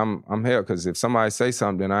competition, I'm here because if somebody say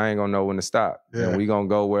something, I ain't gonna know when to stop. Yeah. And we gonna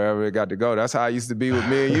go wherever it got to go. That's how I used to be with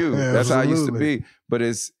me and you. Yeah, That's how I used to absolutely. be. But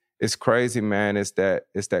it's crazy, man. It's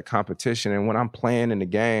that competition. And when I'm playing in the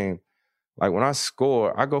game, like when I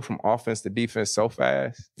score, I go from offense to defense so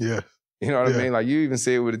fast. Yeah. You know what I mean? Like you even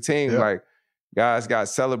see it with the team. Yeah. Like guys got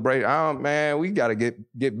celebrated. Man, we got to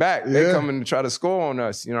get back. They coming to try to score on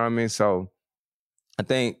us. You know what I mean? So I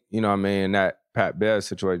think, you know what I mean, in that Pat Bev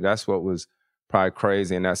situation, that's what was probably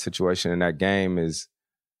crazy in that situation in that game is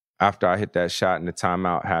after I hit that shot and the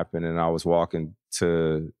timeout happened and I was walking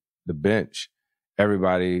to the bench,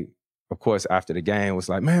 everybody, of course, after the game was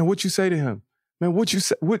like, man, what you say to him? Man, what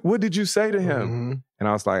did you say to him? Mm-hmm. And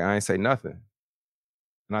I was like, I ain't say nothing.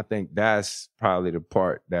 And I think that's probably the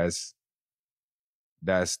part that's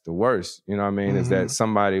the worst. You know what I mean? Is that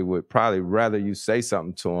somebody would probably rather you say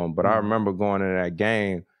something to them. But I remember going into that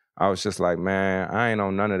game, I was just like, man, I ain't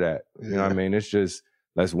on none of that. You know what I mean? It's just,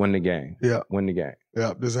 let's win the game. Yeah. Win the game.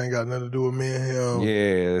 Yeah. This ain't got nothing to do with me and him.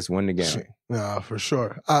 Yeah, let's win the game. Nah, for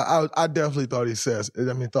sure. I definitely thought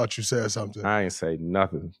thought you said something. I ain't say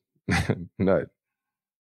nothing. Nothing.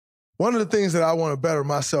 One of the things that I want to better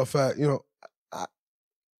myself at, you know,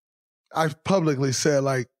 I publicly said,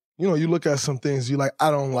 like, you know, you look at some things, you like,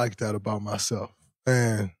 I don't like that about myself.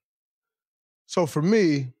 And so for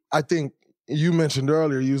me, I think you mentioned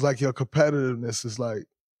earlier, you was like, your competitiveness is like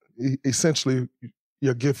essentially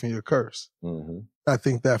your gift and your curse. Mm-hmm. I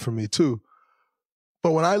think that for me too.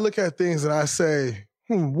 But when I look at things and I say,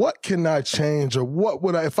 what can I change, or what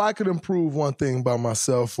would if I could improve one thing about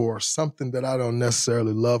myself or something that I don't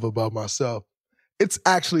necessarily love about myself, it's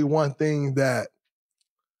actually one thing that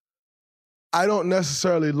I don't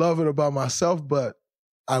necessarily love it about myself, but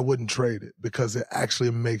I wouldn't trade it because it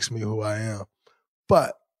actually makes me who I am.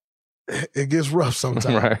 But it gets rough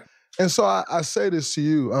sometimes. Right. And so I say this to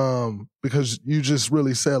you because you just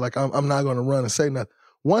really said, like, I'm not going to run and say nothing.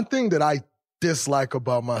 One thing that I dislike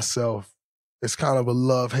about myself, it's kind of a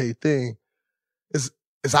love-hate thing, is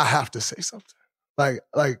I have to say something. Like,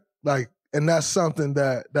 and that's something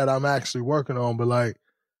that I'm actually working on, but like,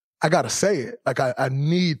 I got to say it. Like, I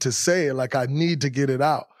need to say it. Like, I need to get it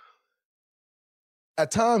out.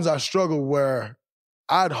 At times I struggle where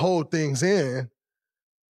I'd hold things in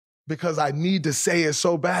because I need to say it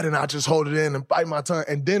so bad and I just hold it in and bite my tongue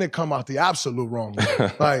and then it come out the absolute wrong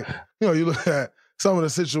way. Like, you know, you look at some of the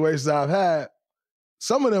situations I've had,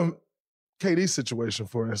 some of them, KD's situation,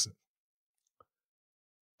 for instance,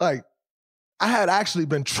 like, I had actually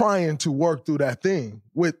been trying to work through that thing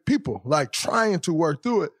with people, like trying to work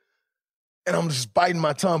through it. And I'm just biting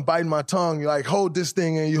my tongue. You like hold this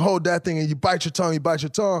thing and you hold that thing and you bite your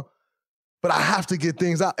tongue. But I have to get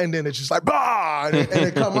things out. And then it's just like, bah! And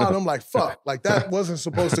it come out. I'm like, fuck. Like that wasn't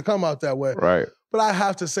supposed to come out that way. Right. But I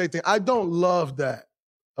have to say things. I don't love that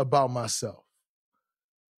about myself.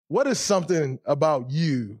 What is something about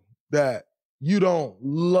you that you don't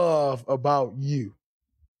love about you?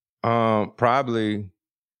 Probably the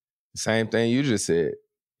same thing you just said.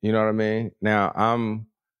 You know what I mean? Now,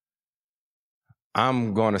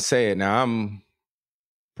 I'm going to say it. Now, I'm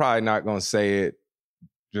probably not going to say it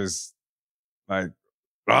just like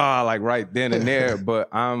right then and there, but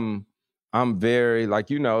I'm very, like,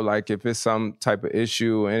 you know, like if it's some type of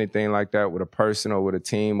issue or anything like that with a person or with a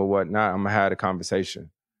team or whatnot, I'm going to have a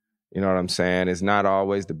conversation. You know what I'm saying? It's not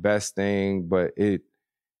always the best thing, but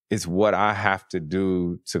it's what I have to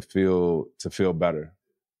do to feel better.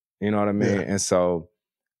 You know what I mean? Yeah. And so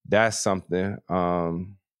that's something.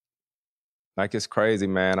 Like it's crazy,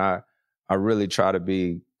 man. I really try to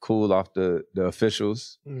be cool off the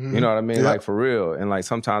officials. Mm-hmm. You know what I mean? Yeah. Like for real. And like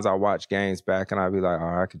sometimes I watch games back and I be like,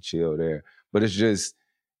 oh, I could chill there. But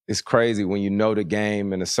it's crazy when you know the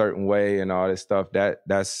game in a certain way and all this stuff.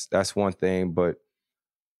 That's one thing. But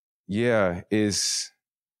yeah, it's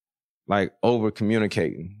like over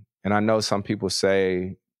communicating. And I know some people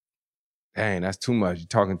say, dang, that's too much. You're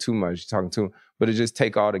talking too much. But it just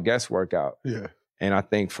take all the guesswork out. Yeah. And I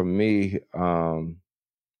think for me,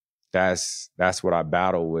 that's what I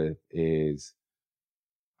battle with is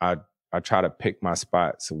I try to pick my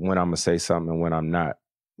spots when I'm gonna say something and when I'm not.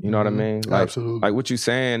 You know what I mean? Like, absolutely. Like what you're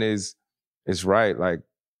saying is right. Like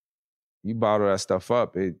you bottle that stuff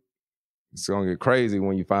up, it's gonna get crazy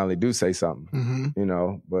when you finally do say something. Mm-hmm. You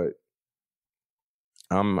know, but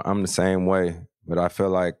I'm the same way. But I feel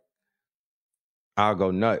like I'll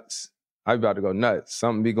go nuts. I'm about to go nuts.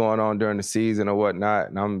 Something be going on during the season or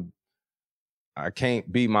whatnot, and I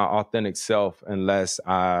can't be my authentic self unless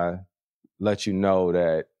I let you know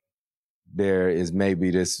that there is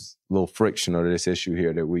maybe this little friction or this issue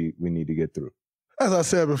here that we need to get through. As I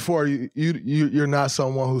said before, you're not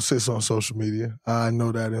someone who sits on social media. I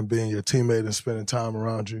know that in being your teammate and spending time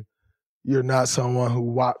around you. You're not someone who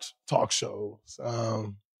watch talk shows.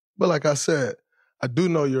 But like I said, I do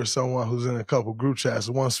know you're someone who's in a couple group chats,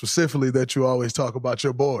 one specifically that you always talk about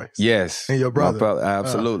your boys. Yes. And your brother.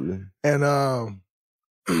 Absolutely. And I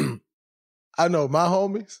know my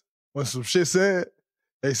homies, when some shit said,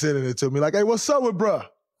 they sending it to me like, hey, what's up with bruh?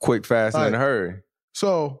 Quick, fast, and in a hurry.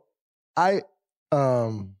 So I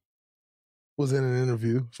was in an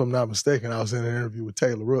interview, if I'm not mistaken, I was in an interview with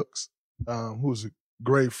Taylor Rooks, who's a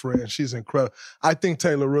great friend. She's incredible. I think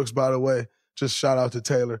Taylor Rooks, by the way, just shout out to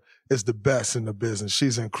Taylor, is the best in the business.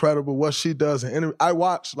 She's incredible. What she does in interview, I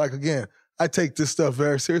watch, like again, I take this stuff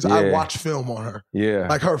very serious. Yeah. I watch film on her. Yeah.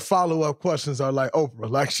 Like her follow-up questions are like Oprah.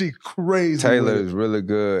 Like she crazy. Taylor is really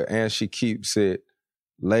good, and she keeps it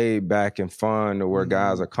laid back and fun to where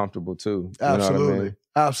guys are comfortable too. Absolutely. You know what I mean?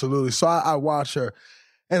 Absolutely. So I watch her.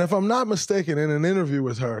 And if I'm not mistaken, in an interview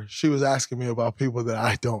with her, she was asking me about people that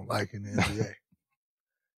I don't like in the NBA.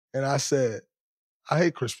 And I said, I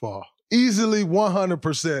hate Chris Paul. Easily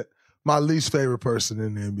 100% my least favorite person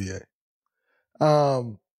in the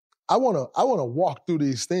NBA. I wanna walk through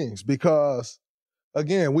these things because,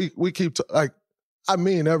 again, we keep I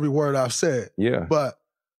mean every word I've said. Yeah. But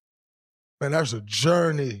man, there's a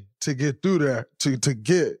journey to get through there, to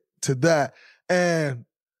get to that. And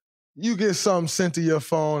you get something sent to your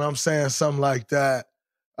phone, I'm saying something like that.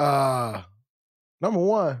 Number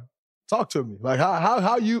one, talk to me. Like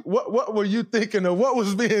how you what were you thinking of what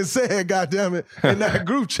was being said, goddammit, in that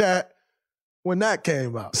group chat when that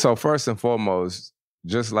came out? So first and foremost,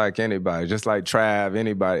 just like anybody, just like Trav,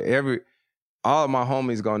 anybody, all of my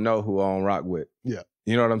homies gonna know who I on rock with. Yeah.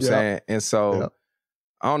 You know what I'm saying? And so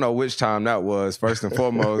I don't know which time that was, first and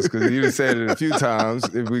foremost, because you just said it a few times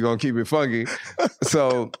if we're going to keep it funky.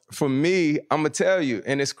 So for me, I'm going to tell you,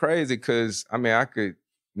 and it's crazy because, I mean, I could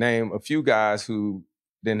name a few guys who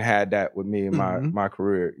didn't have that with me in my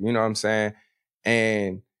career. You know what I'm saying?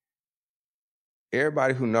 And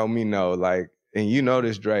everybody who know me know, like, and you know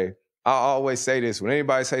this, Dre, I always say this. When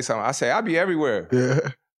anybody say something, I say, I be everywhere.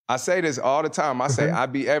 Yeah. I say this all the time. I say, I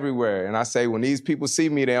be everywhere. And I say, when these people see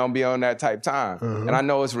me, they don't be on that type time. And I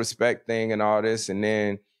know it's a respect thing and all this. And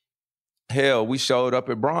then, hell, we showed up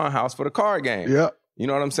at Braun House for the card game. Yeah. You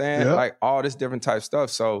know what I'm saying? Yeah. Like, all this different type stuff.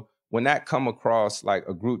 So when that come across, like,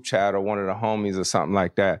 a group chat or one of the homies or something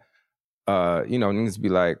like that, you know, niggas be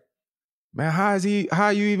like, man, how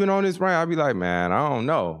are you even on this rank? I'll be like, man, I don't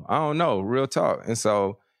know. Real talk. And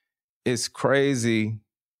so it's crazy.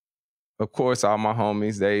 Of course, all my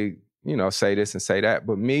homies, they, you know, say this and say that.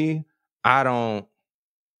 But me, I don't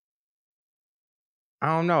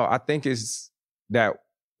know. I think it's that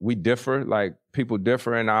we differ, like people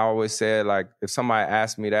differ. And I always said, like, if somebody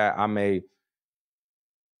asked me that, I may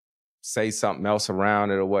say something else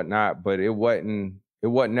around it or whatnot, but it wasn't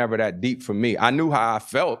never that deep for me. I knew how I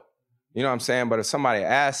felt, you know what I'm saying? But if somebody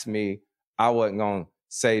asked me, I wasn't going to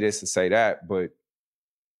say this and say that, but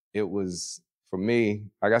it was... For me,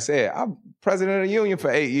 like I said, I'm president of the union for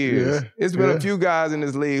 8 years. Yeah, It's been a few guys in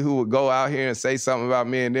this league who would go out here and say something about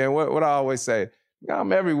me, and then what I always say,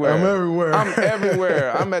 I'm everywhere. I'm everywhere.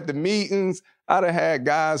 I'm at the meetings. I done had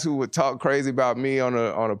guys who would talk crazy about me on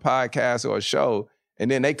a podcast or a show, and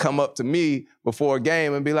then they come up to me before a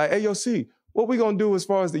game and be like, hey, yo, C, what we gonna do as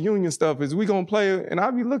far as the union stuff is we gonna play, and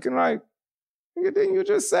I'll be looking like, didn't you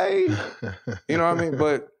just say? You know what I mean?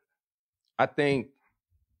 But I think,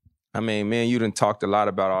 me and you done talked a lot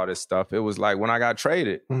about all this stuff. It was like when I got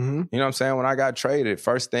traded, you know what I'm saying? When I got traded,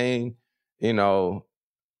 first thing, you know,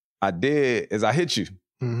 I did is I hit you.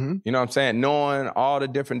 You know what I'm saying? Knowing all the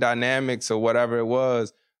different dynamics or whatever it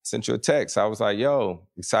was, sent you a text. I was like, yo,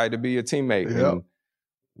 excited to be your teammate. Yep. And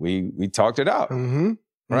we talked it out,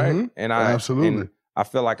 right? And Absolutely. I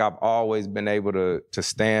feel like I've always been able to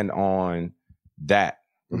stand on that,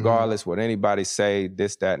 regardless what anybody say,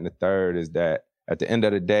 this, that, and the third, is that at the end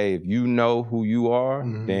of the day, if you know who you are,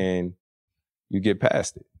 then you get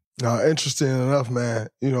past it. Now, interesting enough, man,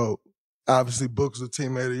 you know, obviously Book's a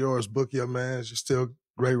teammate of yours. Book, your man, you're still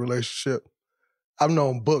great relationship. I've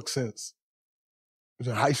known Book since he was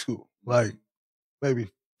in high school, like maybe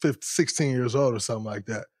 15, 16 years old or something like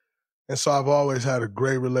that. And so I've always had a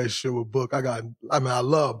great relationship with Book. I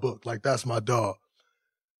love Book. Like, that's my dog.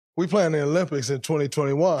 We play in the Olympics in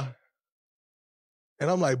 2021. And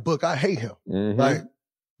I'm like, Book, I hate him. Like,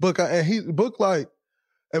 Book, and Book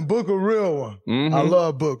a real one. I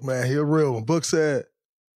love Book, man. He a real one. Book said,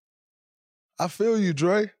 I feel you,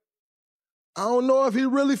 Dre. I don't know if he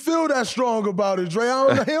really feel that strong about it, Dre.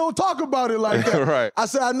 He don't talk about it like that. Right. I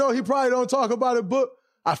said, I know he probably don't talk about it, but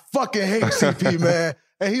I fucking hate CP, man.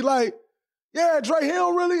 And he like, yeah, Dre, he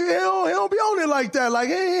don't be on it like that. Like,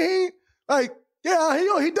 he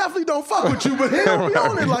definitely don't fuck with you, but he don't be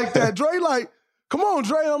on it like that, Dre. Like, come on,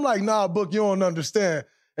 Dre. I'm like, nah, Book, you don't understand.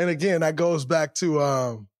 And again, that goes back to,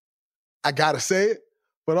 I gotta say it,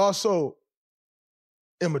 but also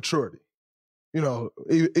immaturity. You know,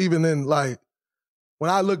 even in like, when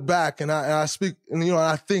I look back and I speak, and you know,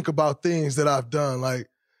 I think about things that I've done, like,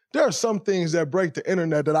 there are some things that break the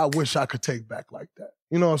internet that I wish I could take back like that.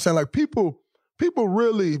 You know what I'm saying? Like, people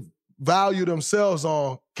really value themselves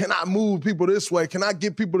on, can I move people this way? Can I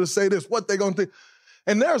get people to say this? What they gonna think?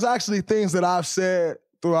 And there's actually things that I've said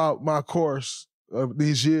throughout my course of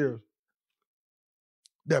these years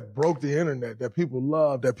that broke the internet, that people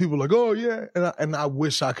love, that people are like, oh yeah, and I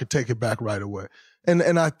wish I could take it back right away.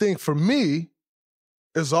 And I think for me,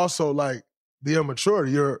 it's also like the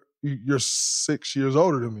immaturity. You're 6 years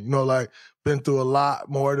older than me, you know, like been through a lot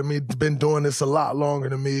more than me, been doing this a lot longer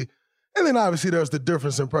than me. And then obviously there's the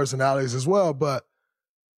difference in personalities as well, but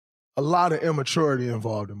a lot of immaturity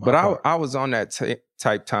involved in my part. I was on that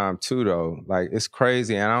type time too, though. Like, it's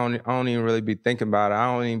crazy, and I don't even really be thinking about it.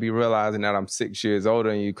 I don't even be realizing that I'm 6 years older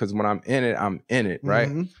than you, because when I'm in it, right?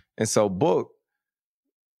 Mm-hmm. And so Book,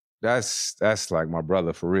 that's like my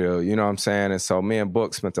brother for real, you know what I'm saying? And so me and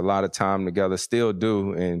Book spent a lot of time together, still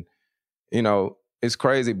do, and you know, it's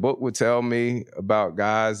crazy. Book would tell me about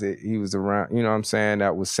guys that he was around, you know what I'm saying,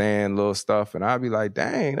 that was saying little stuff. And I'd be like,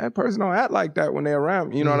 dang, that person don't act like that when they're around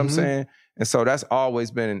me. You know what I'm saying? And so that's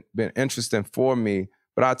always been interesting for me.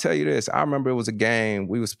 But I'll tell you this, I remember it was a game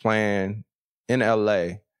we was playing in LA.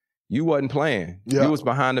 You wasn't playing. Yeah. You was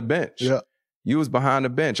behind the bench. Yeah. You was behind the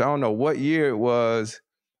bench. I don't know what year it was,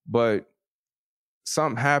 but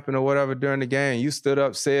something happened or whatever during the game. You stood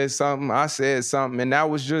up, said something, I said something, and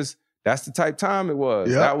that's the type time it was.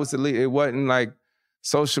 Yep. That was the lead. It wasn't like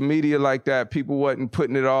social media like that. People wasn't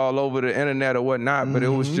putting it all over the internet or whatnot, but it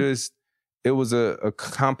was a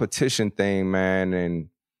competition thing, man. And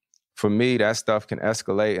for me, that stuff can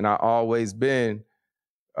escalate. And I always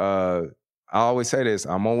say this,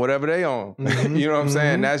 I'm on whatever they on. You know what I'm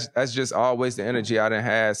saying? That's just always the energy I done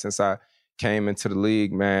had since I came into the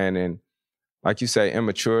league, man. And like you say,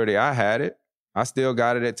 immaturity, I had it. I still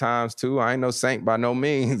got it at times too. I ain't no saint by no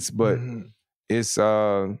means, but it's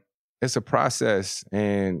a process,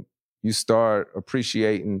 and you start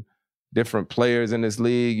appreciating different players in this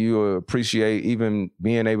league. You appreciate even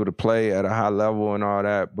being able to play at a high level and all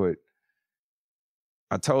that. But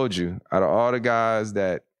I told you, out of all the guys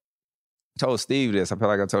that, I told Steve this, I feel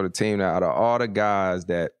like I told the team that out of all the guys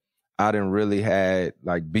that I didn't really had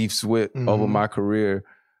like beefs with over my career,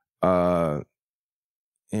 you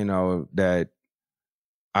know, that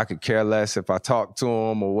I could care less if I talked to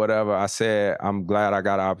him or whatever. I said, I'm glad I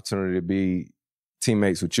got an opportunity to be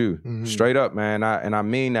teammates with you. Straight up, man. And I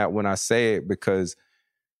mean that when I say it, because,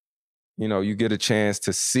 you know, you get a chance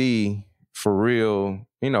to see for real,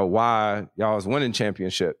 you know, why y'all was winning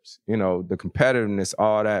championships, you know, the competitiveness,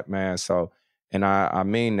 all that, man. So, and I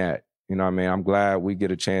mean that, you know what I mean? I'm glad we get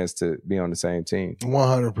a chance to be on the same team.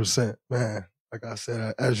 100%, man. Like I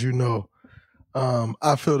said, as you know,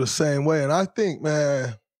 I feel the same way. And I think,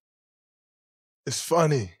 man, it's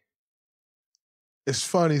funny. It's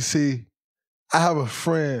funny. See, I have a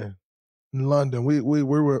friend in London. We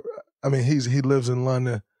were, I mean, he lives in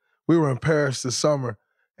London. We were in Paris this summer,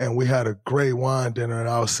 and we had a great wine dinner, and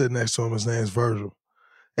I was sitting next to him. His name's Virgil.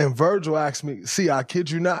 And Virgil asked me, see, I kid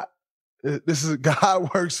you not, this is,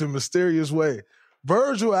 God works in a mysterious way.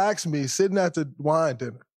 Virgil asked me, sitting at the wine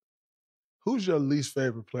dinner, who's your least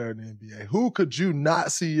favorite player in the NBA? Who could you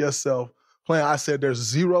not see yourself playing? I said, there's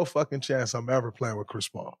zero fucking chance I'm ever playing with Chris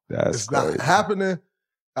Paul. It's crazy. Not happening.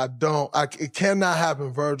 It cannot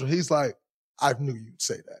happen, Virgil. He's like, I knew you'd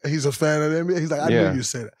say that. He's a fan of the NBA. He's like, I knew you'd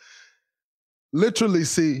say that. Literally,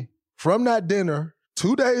 see, from that dinner,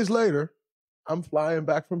 2 days later, I'm flying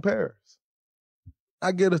back from Paris.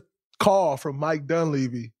 I get a call from Mike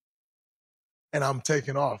Dunleavy, and I'm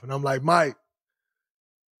taking off. And I'm like, Mike,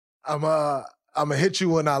 I'm gonna hit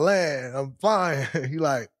you when I land. I'm flying. He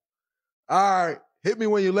like, all right, hit me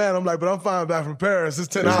when you land. I'm like, but I'm flying back from Paris. It's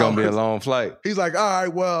 10 hours. It's gonna be a long flight. He's like, all right,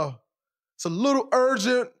 well, it's a little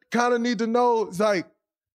urgent. Kind of need to know. It's like,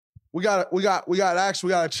 we got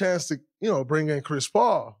a chance to, you know, bring in Chris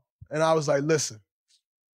Paul. And I was like, listen,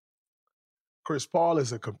 Chris Paul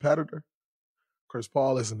is a competitor. Chris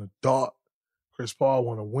Paul is an adult. Chris Paul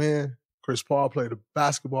want to win. Chris Paul played the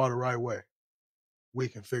basketball the right way. We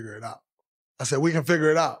can figure it out. I said, we can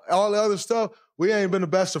figure it out. All the other stuff, we ain't been the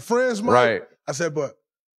best of friends, Mike. Right. I said, but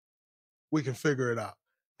we can figure it out.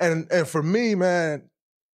 And for me, man,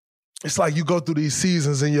 it's like you go through these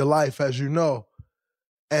seasons in your life, as you know,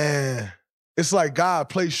 and it's like God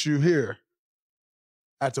placed you here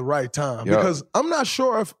at the right time. Yep. Because I'm not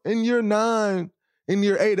sure if in year 9, in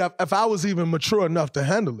year 8, if I was even mature enough to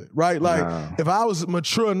handle it, right? Like, if I was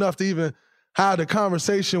mature enough to even have the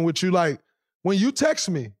conversation with you, like, when you text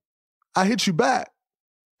me, I hit you back,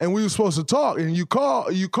 and we were supposed to talk, and you call,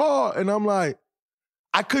 and I'm like,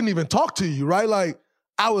 I couldn't even talk to you, right? Like,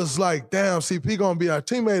 I was like, damn, CP gonna be our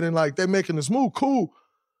teammate, and like, they're making this move, cool.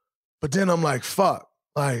 But then I'm like, fuck,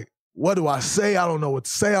 like, what do I say? I don't know what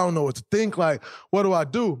to say. I don't know what to think. Like, what do I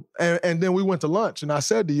do? And then we went to lunch, and I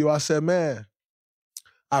said to you, I said, man,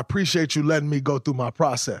 I appreciate you letting me go through my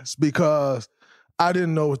process, because I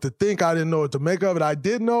didn't know what to think. I didn't know what to make of it. I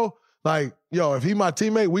did know, like, yo, if he my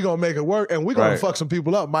teammate, we gonna make it work, and we gonna fuck some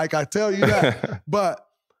people up, Mike, I tell you that. But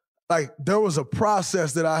like, there was a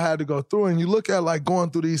process that I had to go through, and you look at like going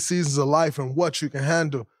through these seasons of life and what you can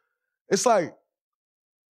handle. It's like,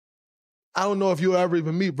 I don't know if you'll ever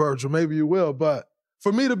even meet Virgil, maybe you will, but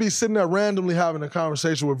for me to be sitting there randomly having a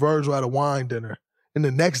conversation with Virgil at a wine dinner, and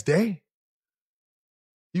the next day,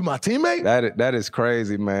 you my teammate? That is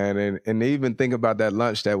crazy, man. And even think about that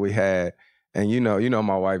lunch that we had. And you know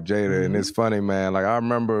my wife Jada, and it's funny, man. Like, I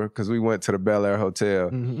remember, because we went to the Bel Air Hotel,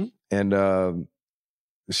 and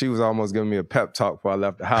she was almost giving me a pep talk before I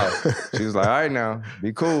left the house. She was like, all right now,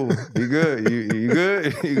 be cool, be good. You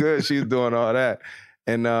good? You good? She was doing all that.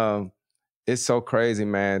 And it's so crazy,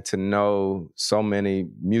 man, to know so many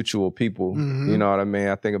mutual people. You know what I mean?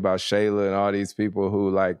 I think about Shayla and all these people who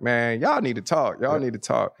like, man, y'all need to talk. Y'all need to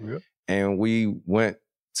talk. And we went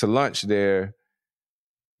to lunch there.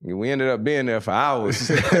 We ended up being there for hours.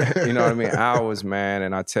 You know what I mean? Hours, man.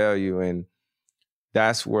 And I tell you, and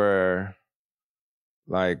that's where,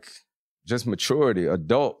 like, just maturity,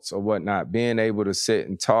 adults or whatnot, being able to sit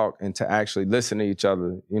and talk and to actually listen to each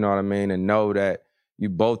other, you know what I mean? And know that you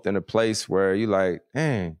both in a place where you like,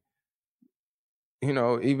 dang, you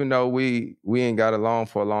know, even though we ain't got along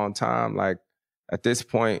for a long time, like, at this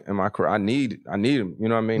point in my career, I need him, you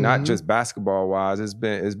know what I mean? Not just basketball wise. It's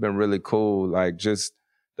been really cool, like, just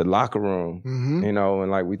the locker room, you know, and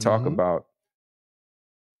like we talk about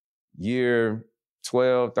year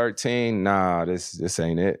 12, 13, nah, this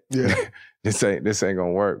ain't it. Yeah. this ain't gonna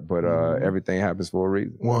work, but everything happens for a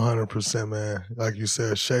reason. 100%, man. Like you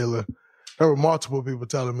said, Shayla, there were multiple people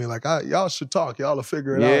telling me, like, y'all should talk. Y'all will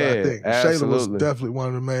figure it out, I think. Absolutely. Shayla was definitely one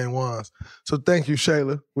of the main ones. So thank you,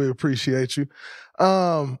 Shayla. We appreciate you.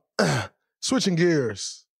 Switching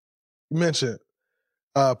gears, you mentioned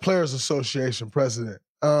Players Association president.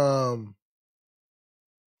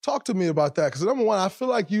 Talk to me about that, because number one, I feel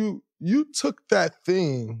like you took that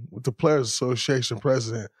thing with the Players Association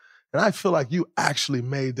president, and I feel like you actually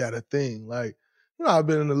made that a thing. Like, you know, I've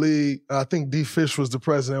been in the league. I think D. Fish was the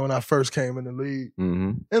president when I first came in the league.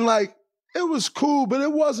 And like, it was cool, but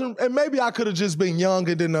it wasn't, and maybe I could have just been young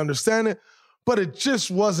and didn't understand it, but it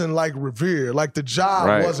just wasn't like revered. Like, the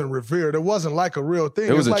job wasn't revered. It wasn't like a real thing.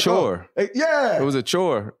 It was a like, chore. It was a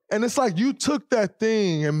chore. And it's like you took that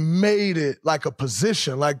thing and made it like a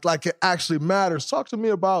position, like it actually matters. Talk to me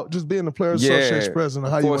about just being the Players Association president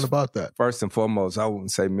and how you went about that. First and foremost, I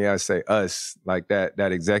wouldn't say me, I'd say us, like that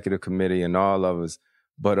executive committee and all of us.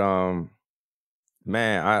 But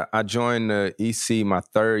man, I joined the EC my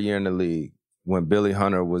third year in the league when Billy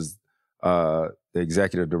Hunter was the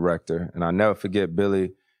executive director. And I'll never forget,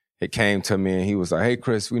 Billy, it came to me and he was like, hey,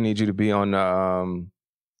 Chris, we need you to be on the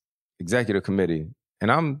executive committee.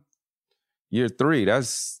 And I'm year 3.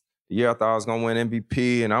 That's the year I thought I was going to win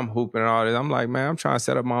MVP, and I'm hooping and all this. I'm like, man, I'm trying to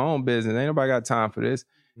set up my own business. Ain't nobody got time for this.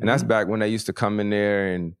 And that's back when they used to come in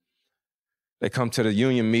there and they come to the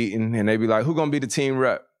union meeting and they be like, who going to be the team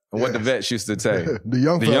rep? And what the vets used to say. The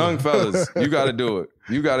young fellas, you got to do it.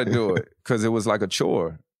 You got to do it. Because it was like a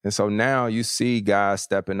chore. And so now you see guys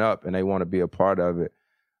stepping up and they want to be a part of it.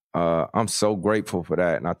 I'm so grateful for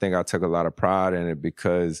that. And I think I took a lot of pride in it,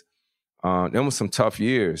 because there was some tough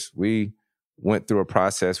years. We went through a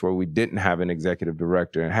process where we didn't have an executive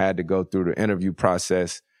director and had to go through the interview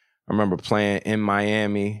process. I remember playing in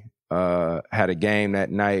Miami, had a game that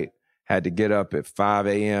night, had to get up at 5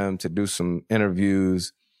 a.m. to do some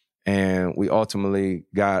interviews. And we ultimately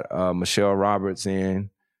got Michelle Roberts in.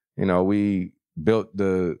 You know, we built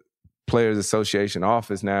the Players Association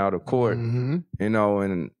office now, the court, you know,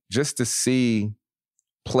 and just to see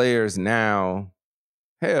players now,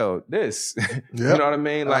 hell, this, you know what I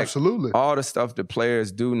mean? Like, absolutely. All the stuff that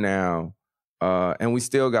players do now, And we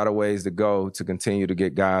still got a ways to go to continue to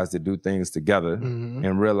get guys to do things together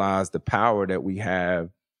and realize the power that we have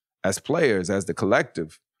as players, as the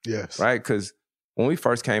collective. Yes. Right? Because when we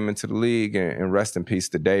first came into the league, and rest in peace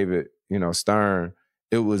to David, Stern,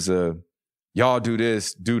 it was y'all do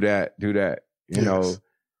this, do that, do that. You know,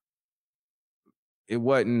 it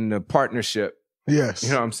wasn't a partnership. Yes. You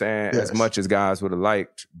know what I'm saying? Yes. As much as guys would have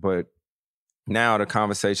liked. But now the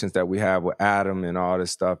conversations that we have with Adam and all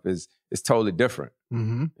this stuff is totally different.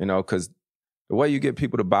 Mm-hmm. Because the way you get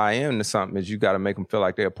people to buy into something is you got to make them feel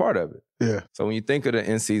like they're a part of it. Yeah. So when you think of the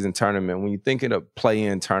in-season tournament, when you think of the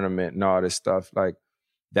play-in tournament and all this stuff, like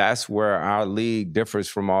that's where our league differs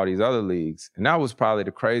from all these other leagues. And that was probably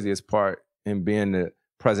the craziest part in being the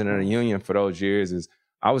president of the union for those years is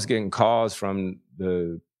I was getting calls from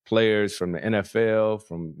the players from the NFL,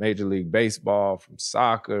 from Major League Baseball, from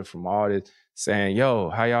soccer, from all this, saying, yo,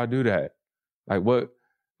 how y'all do that? Like what?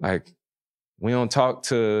 Like we don't talk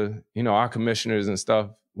to, our commissioners and stuff.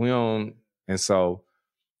 We don't. And so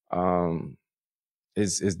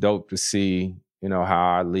it's dope to see, how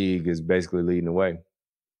our league is basically leading the way.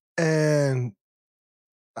 And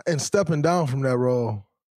stepping down from that role,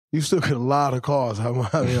 you still get a lot of calls.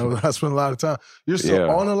 I spend a lot of time. You're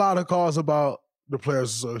still on a lot of calls about the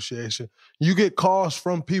Players Association. You get calls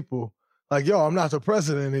from people like, yo, I'm not the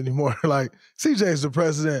president anymore. Like, CJ's the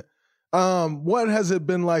president. What has it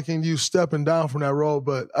been like in you stepping down from that role?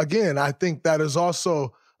 But again, I think that is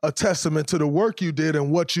also a testament to the work you did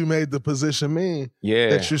and what you made the position mean. Yeah.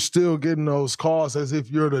 That you're still getting those calls as if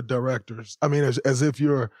you're the directors. I mean, as if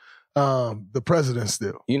you're the president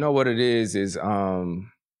still. You know what it is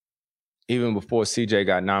even before CJ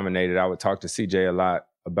got nominated, I would talk to CJ a lot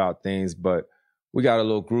about things, but we got a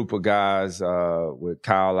little group of guys with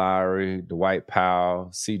Kyle Lowry, Dwight Powell,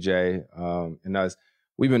 CJ, and us.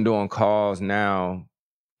 We've been doing calls now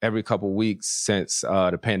every couple of weeks since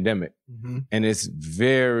the pandemic. Mm-hmm. And it's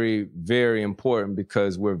very, very important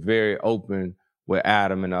because we're very open with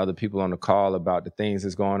Adam and the other people on the call about the things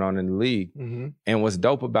that's going on in the league. Mm-hmm. And what's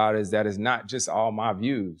dope about it is that it's not just all my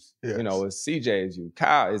views. Yes. It's CJ's view.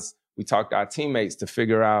 Kyle, we talked to our teammates to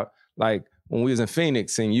figure out, like, when we was in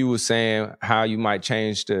Phoenix and you were saying how you might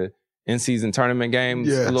change the in-season tournament games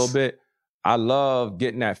a little bit. I love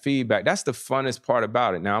getting that feedback. That's the funnest part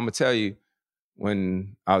about it. Now, I'm going to tell you,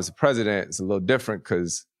 when I was the president, it's a little different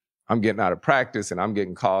because I'm getting out of practice and I'm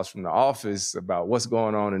getting calls from the office about what's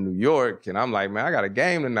going on in New York. And I'm like, man, I got a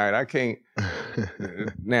game tonight. I can't.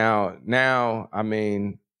 Now, I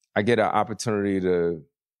mean, I get an opportunity to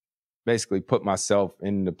basically put myself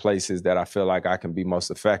in the places that I feel like I can be most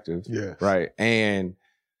effective. Yes. Right. And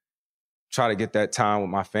try to get that time with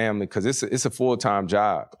my family because it's a full-time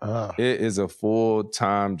job. It is a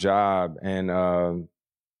full-time job, and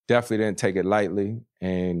definitely didn't take it lightly.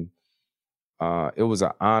 And it was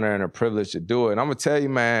an honor and a privilege to do it. And I'm gonna tell you,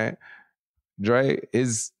 man, Dre,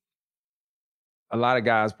 is a lot of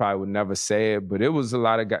guys probably would never say it, but it was a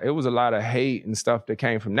lot of hate and stuff that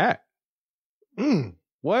came from that.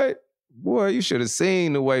 What? Boy, you should have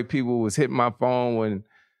seen the way people was hitting my phone when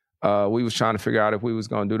we was trying to figure out if we was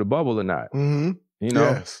going to do the bubble or not. Mm-hmm.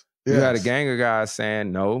 Yes. You had a gang of guys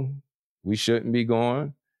saying, no, we shouldn't be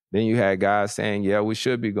going. Then you had guys saying, yeah, we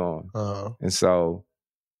should be going. And so,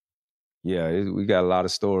 we got a lot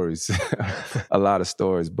of stories,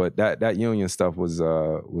 But that union stuff was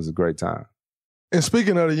a great time. And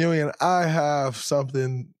speaking of the union, I have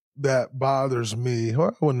something that bothers me.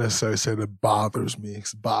 Or I wouldn't necessarily say that bothers me.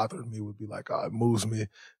 Because bothered me would be like, it moves me.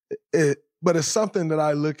 But it's something that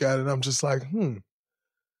I look at and I'm just like,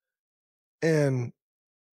 And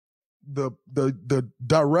the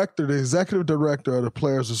director, the executive director of the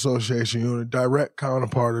Players Association unit, direct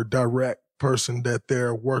counterpart or direct person that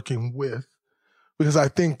they're working with, because I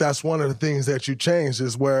think that's one of the things that you changed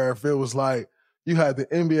is where if it was like you had the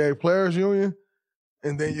NBA Players Union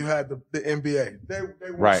and then you had the NBA,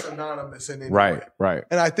 they were synonymous in any way. Right.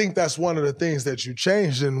 And I think that's one of the things that you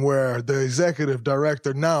changed in where the executive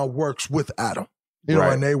director now works with Adam.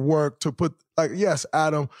 And they work to put, yes,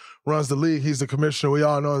 Adam runs the league. He's the commissioner. We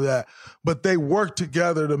all know that. But they work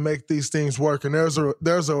together to make these things work. And there's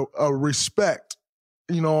a respect,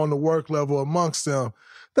 on the work level amongst them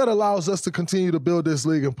that allows us to continue to build this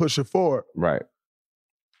league and push it forward. Right.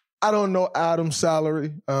 I don't know Adam's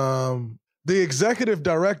salary. The executive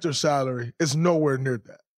director's salary is nowhere near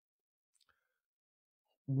that.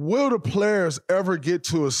 Will the players ever get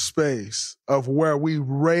to a space of where we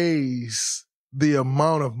raise the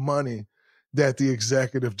amount of money that the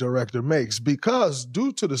executive director makes? Because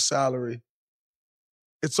due to the salary,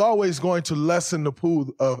 it's always going to lessen the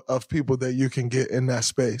pool of people that you can get in that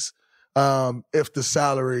space. if the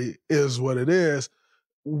salary is what it is.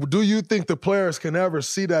 Do you think the players can ever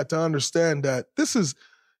see that to understand that this is,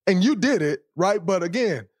 and you did it, right? But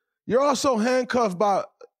again, you're also handcuffed by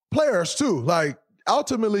players too. Like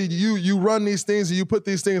ultimately you run these things and you put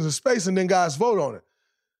these things in space and then guys vote on it.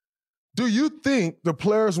 Do you think the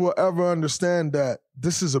players will ever understand that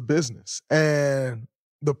this is a business and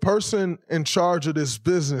the person in charge of this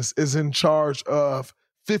business is in charge of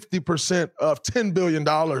 50% of $10 billion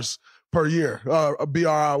per year,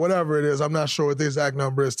 BRI, whatever it is. I'm not sure what the exact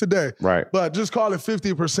number is today. Right. But just call it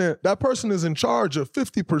 50%. That person is in charge of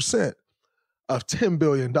 50% of $10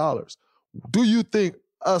 billion. Do you think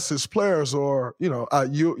us as players, or,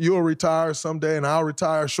 you'll retire someday and I'll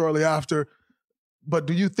retire shortly after, but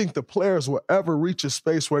do you think the players will ever reach a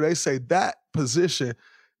space where they say that position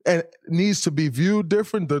and needs to be viewed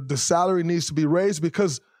different, the salary needs to be raised,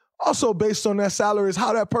 because also based on that salary is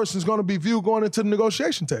how that person is going to be viewed going into the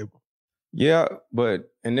negotiation table? Yeah,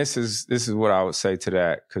 and this is what I would say to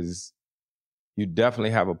that, because you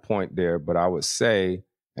definitely have a point there, but I would say,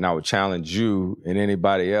 and I would challenge you and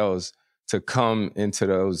anybody else to come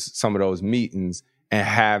into some of those meetings and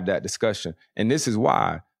have that discussion. And this is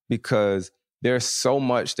why, because there's so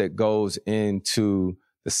much that goes into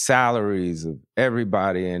the salaries of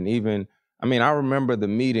everybody. And even, I remember the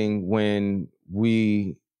meeting when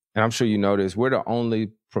and I'm sure you know this, we're the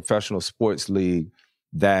only professional sports league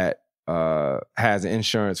that has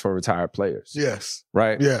insurance for retired players. Yes.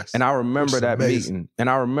 Right? Yes. And I remember that amazing.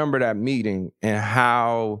 meeting and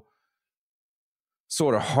how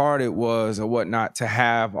sort of hard it was or whatnot to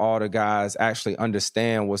have all the guys actually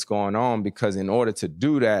understand what's going on, because in order to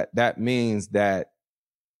do that, that means that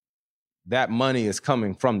money is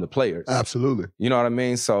coming from the players. Absolutely. You know what I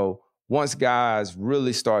mean? So once guys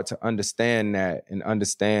really start to understand that and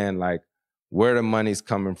understand like where the money's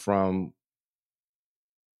coming from,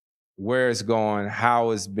 where it's going,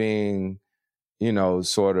 how it's being,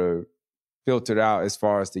 sort of filtered out as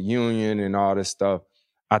far as the union and all this stuff,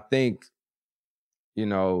 I think,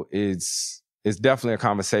 it's definitely a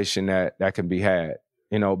conversation that can be had,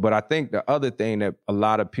 But I think the other thing that a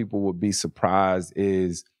lot of people would be surprised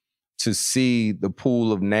is to see the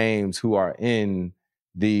pool of names who are in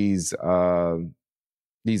these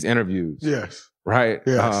interviews. Yes. Right?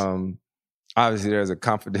 Yes. Obviously, there's a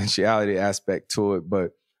confidentiality aspect to it,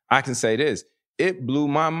 but I can say this. It blew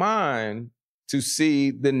my mind to see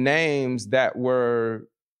the names that were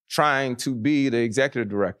trying to be the executive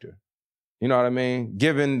director. You know what I mean?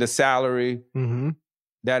 Given the salary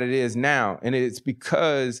that it is now. And it's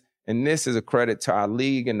because, and this is a credit to our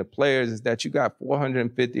league and the players, is that you got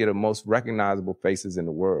 450 of the most recognizable faces in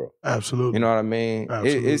the world. Absolutely. You know what I mean?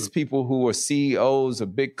 It's people who are CEOs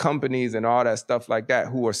of big companies and all that stuff like that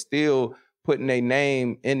who are still putting their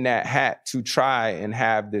name in that hat to try and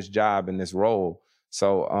have this job and this role.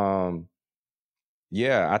 So,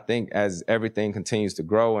 I think as everything continues to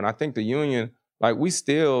grow, and I think the union, like we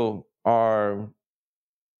still are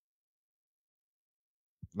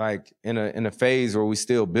like in a phase where we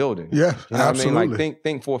still building. Yeah, you know absolutely. what I mean? Like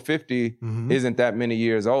think 450 isn't that many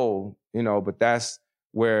years old, but that's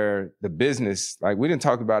where the business, like we didn't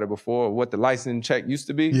talk about it before, what the licensing check used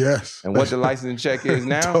to be. Yes. And what the licensing check is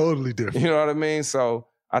now. Totally different. You know what I mean? So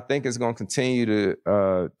I think it's going to continue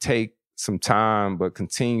to take some time, but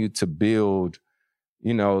continue to build,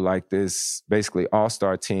 like this basically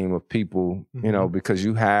all-star team of people, because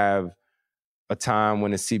you have a time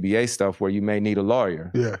when it's CBA stuff where you may need a lawyer.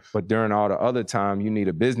 Yeah. But during all the other time, you need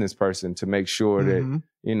a business person to make sure that,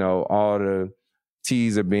 all the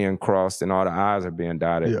T's are being crossed and all the I's are being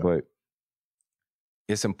dotted. Yeah. But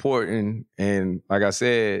it's important. And like I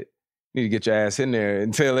said, you need to get your ass in there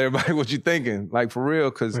and tell everybody what you're thinking. Like for real,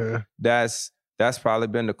 because that's probably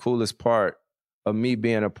been the coolest part of me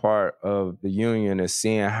being a part of the union, is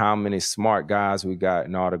seeing how many smart guys we got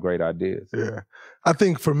and all the great ideas. Yeah. I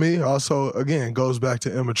think for me also, again, goes back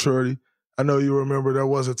to immaturity. I know you remember there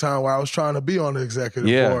was a time where I was trying to be on the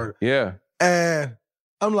executive board. Yeah. And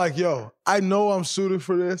I'm like, yo, I know I'm suited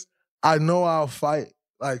for this. I know I'll fight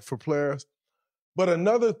like for players. But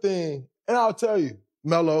another thing, and I'll tell you,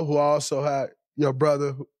 Melo, who also had your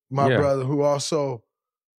brother, my brother, who also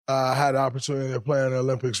had the opportunity to play in the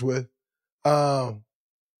Olympics with. Man,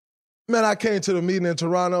 I came to the meeting in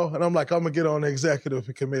Toronto, and I'm like, I'm going to get on the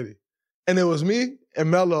executive committee. And it was me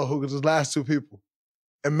and Melo who was the last two people.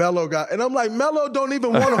 And Melo and I'm like, Melo don't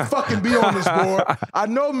even want to fucking be on this board. I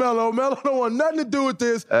know Melo. Melo don't want nothing to do with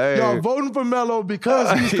this. Hey. Y'all voting for Melo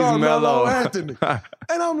because he's called Melo Anthony.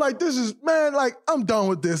 And I'm like, I'm done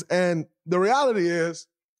with this. And the reality is,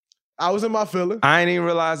 I was in my feelings. I didn't even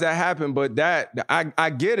realize that happened, but I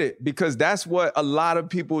get it, because that's what a lot of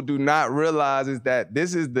people do not realize, is that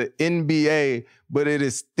this is the NBA, but it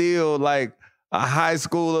is still like a high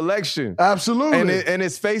school election. Absolutely. And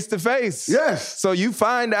it's face-to-face. Yes. So you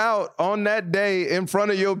find out on that day in front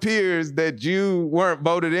of your peers that you weren't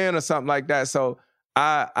voted in or something like that. So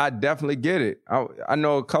I definitely get it. I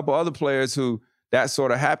know a couple other players who that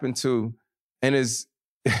sort of happened to, and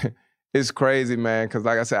it's crazy, man, because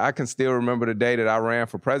like I said, I can still remember the day that I ran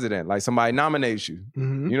for president. Like, somebody nominates you.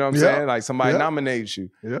 Mm-hmm. You know what I'm saying? Like, somebody nominates you.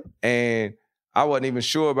 Yeah. And I wasn't even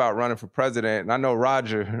sure about running for president. And I know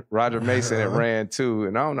Roger Mason had ran too,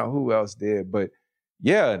 and I don't know who else did. But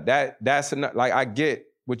yeah, that's enough. Like, I get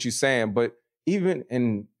what you're saying, but even,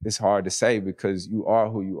 and it's hard to say because you are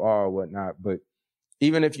who you are or whatnot, but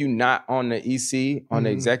even if you're not on the EC, on the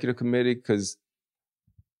executive committee, because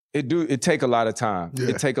it take a lot of time. Yeah.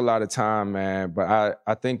 It take a lot of time, man. But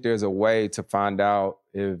I think there's a way to find out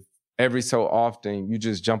if every so often you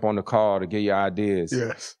just jump on the call to get your ideas.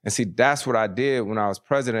 Yes. And see, that's what I did when I was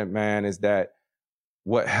president, man, is that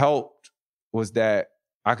what helped was that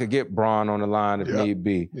I could get Bron on the line if need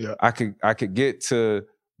be. Yeah. I could get to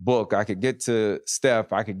Book. I could get to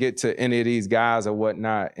Steph. I could get to any of these guys or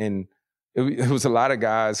whatnot. And it was a lot of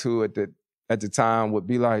guys who at the time would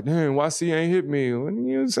be like, "Damn, why C ain't hit me? When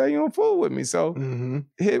you say you don't fool with me?" So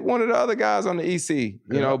hit one of the other guys on the EC,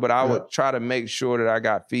 you know, but I would try to make sure that I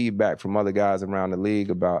got feedback from other guys around the league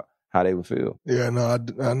about how they would feel. Yeah, no,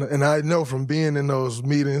 and I know from being in those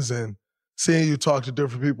meetings and seeing you talk to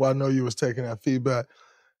different people, I know you was taking that feedback.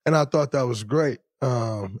 And I thought that was great.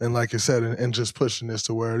 And like you said, and just pushing this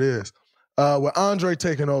to where it is. With Andre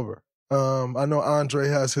taking over, I know Andre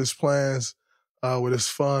has his plans with his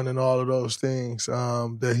fund and all of those things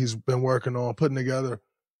that he's been working on, putting together.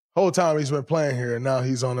 Whole time he's been playing here, and now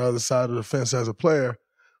he's on the other side of the fence as a player.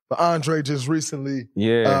 But Andre just recently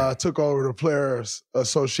took over the Players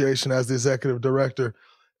Association as the executive director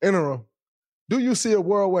interim. Do you see a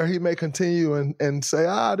world where he may continue and say,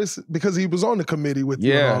 this, because he was on the committee with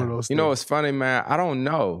you and all of those things? You know, it's funny, man. I don't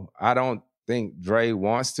know. I don't think Dre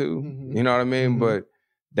wants to. You know what I mean? But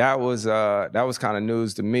that was kind of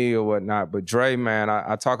news to me or whatnot. But Dre, man,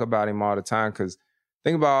 I talk about him all the time because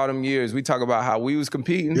think about all them years. We talk about how we was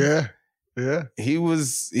competing. Yeah. He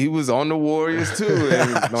was on the Warriors too.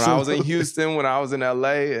 And when I was in Houston, when I was in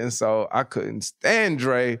LA, and so I couldn't stand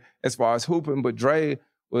Dre as far as hooping. But Dre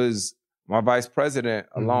was my vice president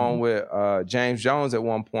along with James Jones at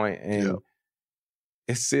one point. And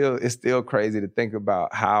it's still crazy to think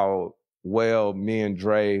about how well me and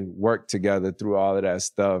Dre worked together through all of that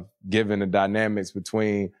stuff, given the dynamics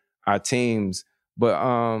between our teams. But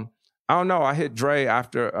I don't know. I hit Dre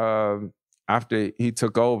after he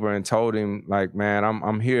took over and told him, like, man,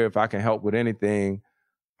 I'm here if I can help with anything.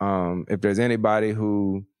 If there's anybody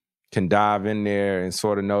who can dive in there and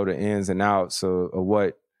sort of know the ins and outs of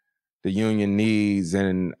what the union needs,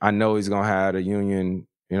 and I know he's gonna have the union,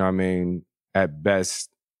 you know what I mean, at best,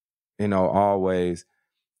 you know, always.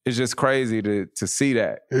 It's just crazy to see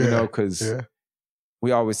that, you know, because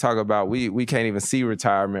we always talk about we can't even see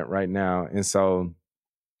retirement right now. And so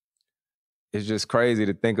it's just crazy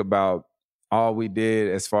to think about all we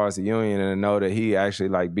did as far as the union and to know that he actually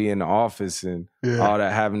like be in the office and all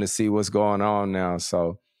that, having to see what's going on now.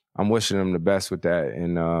 So I'm wishing him the best with that.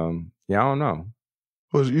 And I don't know.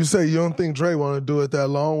 Well, you say you don't think Dre want to do it that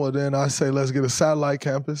long. Well, then I say let's get a satellite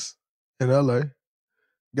campus in LA.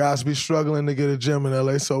 Guys be struggling to get a gym in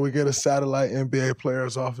LA, so we get a satellite NBA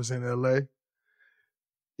players office in LA.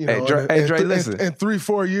 You know, Dre, listen. In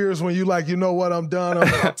 3-4 years, when you like, you know what, I'm done.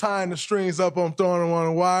 I'm tying the strings up. I'm throwing them on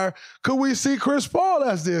a wire. Could we see Chris Paul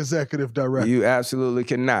as the executive director? You absolutely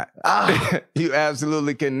cannot. You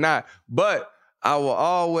absolutely cannot. But I will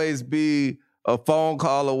always be a phone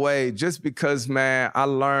call away just because, man, I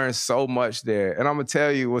learned so much there. And I'm going to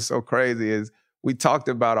tell you what's so crazy is we talked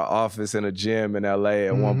about an office and a gym in LA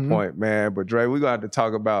at one point, man. But Dre, we're going to have to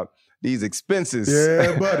talk about these expenses.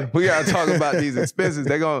 Yeah, buddy. We got to talk about these expenses.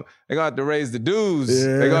 They're going to have to raise the dues. Yeah.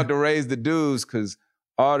 They're going to have to raise the dues because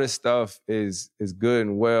all this stuff is good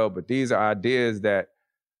and well. But these are ideas that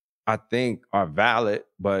I think are valid.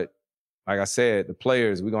 But like I said, the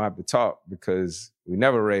players, we're going to have to talk because we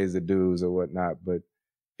never raise the dues or whatnot. But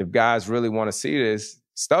if guys really want to see this,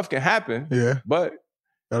 stuff can happen. Yeah. But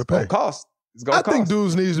gotta it's going to cost. I think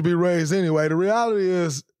dues needs to be raised anyway. The reality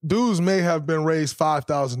is dues may have been raised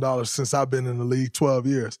 $5,000 since I've been in the league 12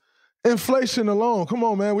 years. Inflation alone. Come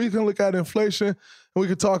on, man. We can look at inflation and we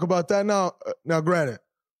can talk about that. Now, granted,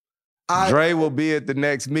 Dre will be at the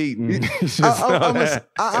next meeting.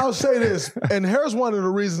 I'll say this, and here's one of the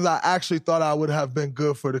reasons I actually thought I would have been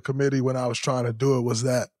good for the committee when I was trying to do it was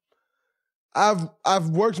that I've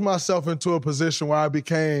worked myself into a position where I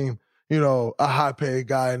became, a high-paid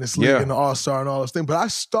guy in this league and the all-star and all those things. But I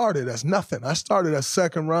started as nothing. I started as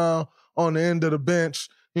second round on the end of the bench,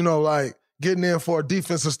 like getting in for a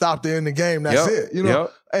defensive stop to end the game. That's it,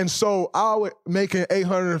 And so I was making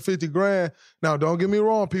 $850,000. Now, don't get me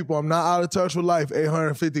wrong, people. I'm not out of touch with life.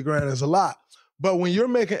 $850,000 is a lot. But when you're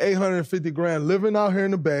making $850,000 living out here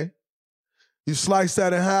in the Bay, you slice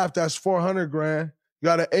that in half, that's $400,000. You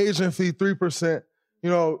got an agent fee, 3%.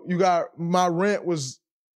 You got my rent was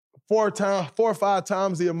 4 or 5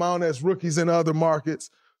 times the amount as rookies in other markets.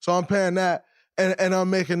 So I'm paying that, and I'm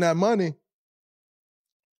making that money.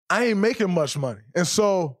 I ain't making much money. And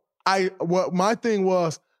so my thing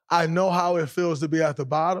was, I know how it feels to be at the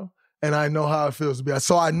bottom, and I know how it feels to be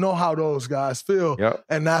so I know how those guys feel.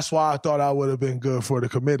 And that's why I thought I would have been good for the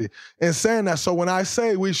committee. In saying that, so when I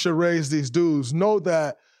say we should raise these dudes, know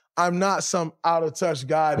that I'm not some out-of-touch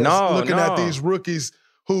guy that's looking at these rookies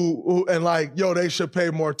who and like, yo, they should pay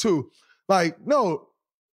more too. Like, no,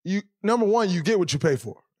 number one, you get what you pay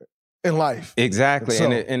for in life. Exactly. So,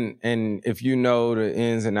 and if you know the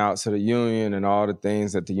ins and outs of the union and all the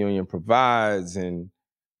things that the union provides and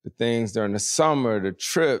the things during the summer, the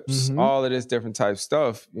trips, all of this different type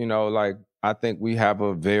stuff, like I think we have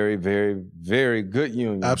a very, very, very good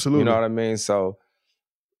union. Absolutely. You know what I mean? So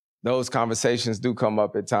those conversations do come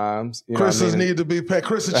up at times. Chris's need to be paid.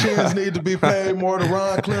 Chris's chins need to be paid more. The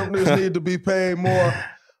Ron Klimpners need to be paid more.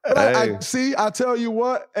 But I tell you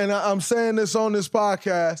what, and I'm saying this on this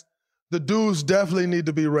podcast, the dues definitely need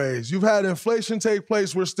to be raised. You've had inflation take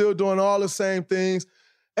place. We're still doing all the same things.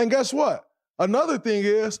 And guess what? Another thing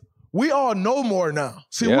is we all know more now.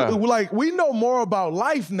 See, we know more about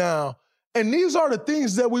life now. And these are the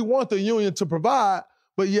things that we want the union to provide.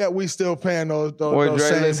 But yet we still paying those Dre,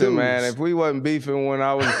 same listen, dues. man, if we wasn't beefing when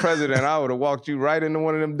I was president, I would have walked you right into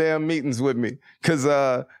one of them damn meetings with me. Because,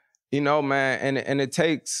 man, and it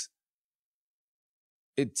takes,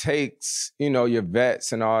 your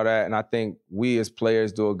vets and all that. And I think we as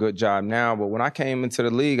players do a good job now. But when I came into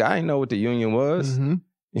the league, I didn't know what the union was. You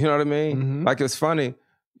know what I mean? Like, it's funny,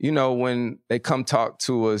 when they come talk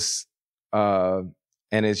to us,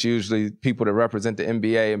 and it's usually people that represent the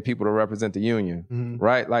NBA and people that represent the union,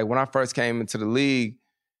 right? Like when I first came into the league,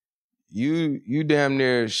 you damn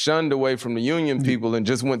near shunned away from the union people and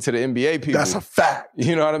just went to the NBA people. That's a fact.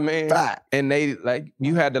 You know what I mean? Fact. And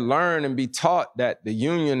you had to learn and be taught that the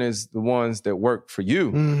union is the ones that work for you.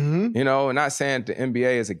 And not saying the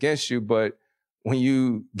NBA is against you, but when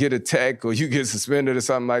you get a tech or you get suspended or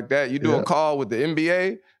something like that, you do a call with the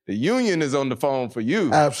NBA, the union is on the phone for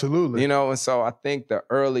you. Absolutely. And so I think the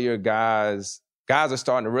earlier guys are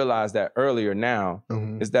starting to realize that earlier now,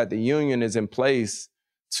 is that the union is in place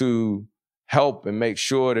to help and make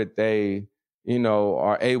sure that they,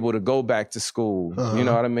 are able to go back to school. You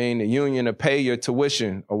know what I mean? The union to pay your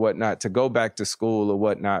tuition or whatnot, to go back to school or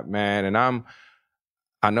whatnot, man. And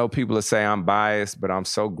I know people will say I'm biased, but I'm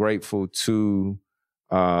so grateful to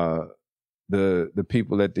the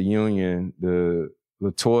people at the union, the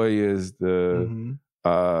Latoyas,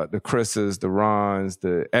 the Chris's, the Rons,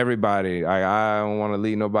 everybody. I don't want to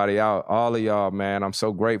leave nobody out. All of y'all, man, I'm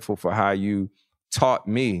so grateful for how you taught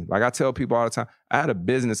me. Like I tell people all the time, I had a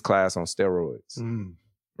business class on steroids,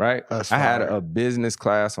 right? I had a business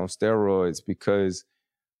class on steroids because,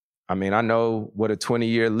 I know what a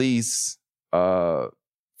 20-year lease for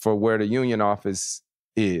where the union office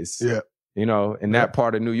is, in that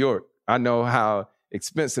part of New York. I know how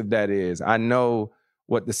expensive that is. I know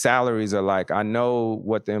what the salaries are like. I know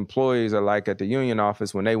what the employees are like at the union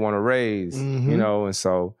office when they want to raise, and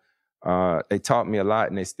so they taught me a lot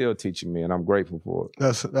and they still teaching me, and I'm grateful for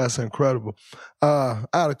it. That's incredible. I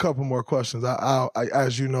had a couple more questions. I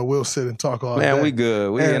as you know, we'll sit and talk all day. Man, we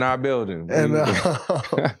good. We in our building.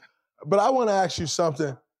 But I want to ask you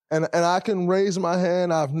something, and I can raise my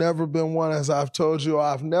hand. I've never been one, as I've told you,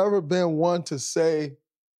 I've never been one to say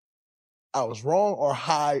I was wrong or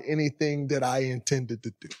hide anything that I intended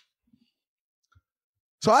to do.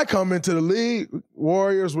 So I come into the league,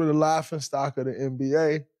 Warriors were the laughing stock of the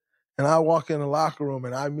NBA, and I walk in the locker room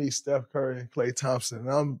and I meet Steph Curry and Klay Thompson, and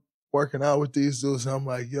I'm working out with these dudes, and I'm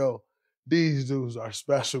like, yo, these dudes are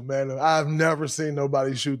special, man. I've never seen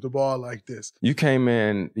nobody shoot the ball like this. You came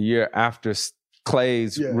in the year after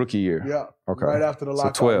Klay's rookie year. Yeah. Okay. Right after the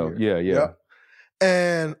lockout. So 12. year. Yeah. Yep.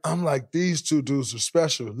 And I'm like, these two dudes are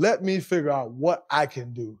special. Let me figure out what I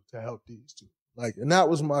can do to help these two. And that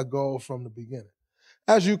was my goal from the beginning.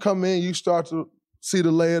 As you come in, you start to see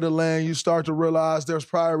the lay of the land. You start to realize there's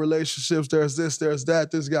prior relationships. There's this, there's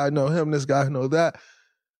that. This guy know him. This guy know that.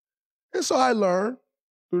 And so I learned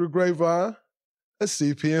through the grapevine that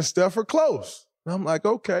CP and Steph are close. And I'm like,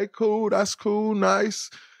 okay, cool. That's cool. Nice.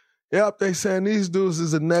 Yep, they saying these dudes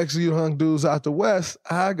is the next young dudes out the West.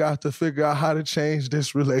 I got to figure out how to change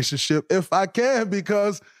this relationship if I can,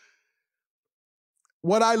 because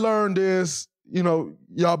what I learned is, you know,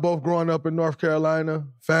 y'all both growing up in North Carolina,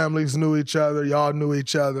 families knew each other, y'all knew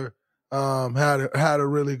each other, had a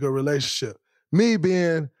really good relationship. Me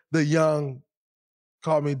being the young,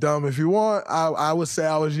 call me dumb if you want, I would say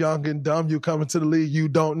I was young and dumb. You come into the league, you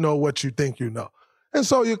don't know what you think you know. And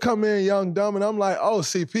so you come in young, dumb, and I'm like, oh,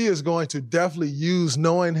 CP is going to definitely use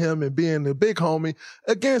knowing him and being the big homie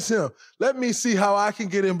against him. Let me see how I can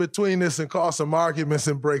get in between this and cause some arguments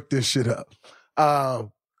and break this shit up.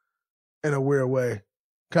 In a weird way.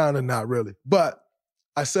 Kind of not really. But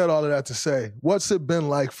I said all of that to say, what's it been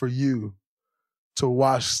like for you to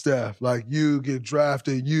watch Steph? Like, you get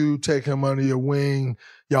drafted, you take him under your wing,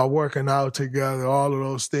 y'all working out together, all of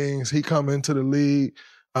those things. He come into the league,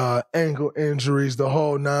 ankle injuries, the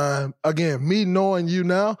whole nine. Again, me knowing you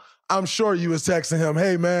now, I'm sure you was texting him,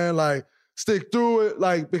 hey man, like, stick through it,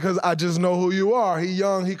 like, because I just know who you are. He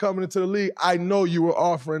young, he coming into the league. I know you were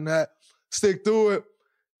offering that. Stick through it.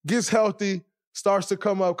 Gets healthy, starts to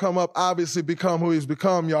come up, obviously become who he's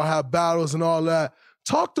become. Y'all have battles and all that.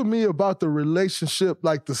 Talk to me about the relationship,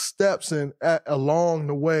 like the steps and along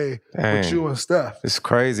the way with you and Steph. It's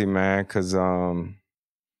crazy, man, because I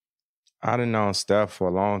done known Steph for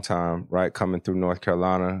a long time, right, coming through North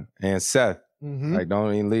Carolina. And Seth, like,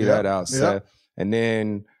 don't even leave that out, Seth. And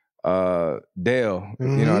then Dale,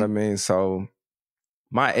 you know what I mean? So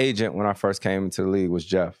my agent when I first came into the league was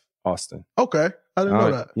Jeff Austin. Okay. I didn't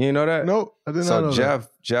know that. You didn't know that? Nope, I did not know that. So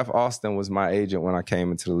Jeff Austin was my agent when I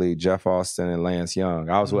came into the league. Jeff Austin and Lance Young.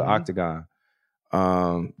 I was with Octagon.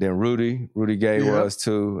 Then Rudy Gay was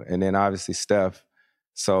too, and then obviously Steph.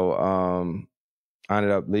 So I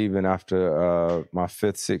ended up leaving after my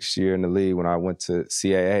 5th, 6th year in the league when I went to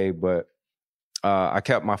CAA, but I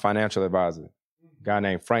kept my financial advisor, a guy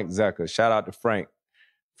named Frank Zecca. Shout out to Frank.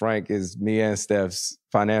 Frank is me and Steph's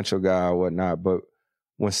financial guy or whatnot, but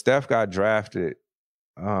when Steph got drafted,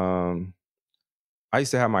 I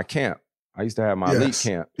used to have my camp. I used to have my elite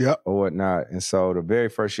camp or whatnot. And so the very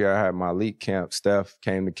first year I had my elite camp, Steph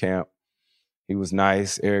came to camp. He was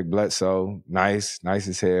nice. Eric Bledsoe, nice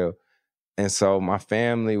as hell. And so my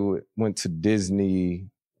family went to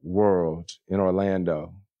Disney World in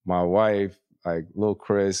Orlando. My wife, like little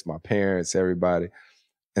Chris, my parents, everybody.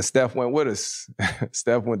 And Steph went with us.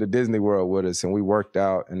 Steph went to Disney World with us, and we worked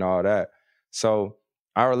out and all that. So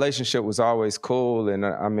our relationship was always cool. And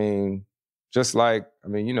I mean, just like, I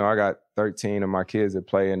mean, you know, I got 13 of my kids that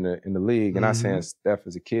play in the league. And I'm saying Steph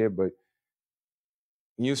as a kid, but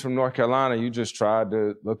you was from North Carolina, you just tried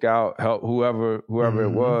to look out, help whoever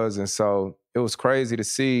it was. And so it was crazy to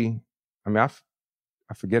see. I mean,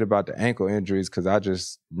 I forget about the ankle injuries because I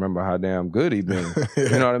just remember how damn good he been.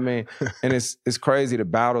 You know what I mean? And it's crazy. The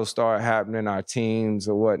battles start happening, our teams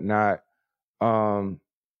or whatnot.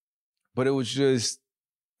 But it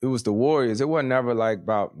was the Warriors. It wasn't never like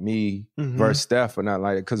about me versus Steph or nothing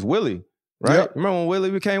like that. Because Willie, right? Yep. Remember when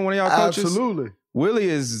Willie became one of y'all coaches? Absolutely. Willie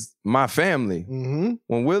is my family.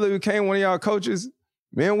 When Willie became one of y'all coaches,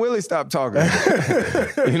 me and Willie stopped talking.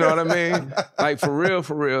 You know what I mean? Like for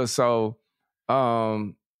real. So,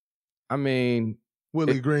 I mean,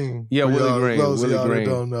 Willie Green. Yeah, Willie Green. Those Willie of y'all Green. that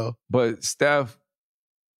don't know. But Steph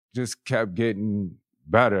just kept getting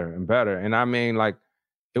better and better. And I mean, like,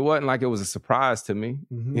 it wasn't like it was a surprise to me.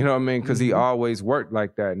 You know what I mean? Because he always worked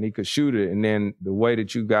like that and he could shoot it. And then the way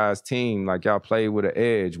that you guys team, like y'all played with an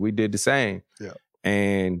edge, we did the same. Yeah.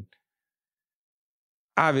 And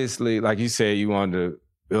obviously, like you said, you wanted to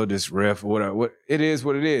build this riff or whatever. It is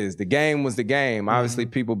what it is. The game was the game. Obviously,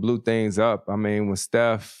 people blew things up. I mean, when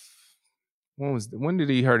Steph, when did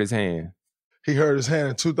he hurt his hand? He hurt his hand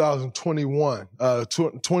in 2021,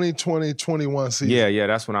 2020-21 season. Yeah,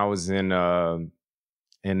 that's when I was in... no,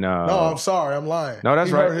 I'm sorry, I'm lying. No,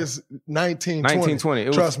 that's right. He hurt his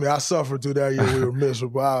 1920. Trust me, I suffered through that year. We were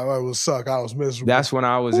miserable. I was miserable. That's when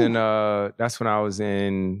I was in. That's when I was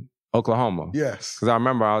in Oklahoma. Yes, because I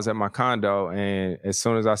remember I was at my condo, and as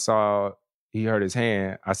soon as I saw he hurt his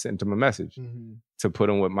hand, I sent him a message to put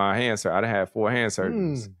him with my hand surgery. I had 4 hand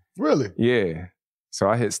surgeries. Really? Yeah. So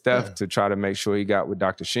I hit Steph to try to make sure he got with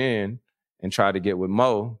Dr. Shin, and tried to get with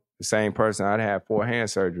Mo, the same person. I'd had 4 hand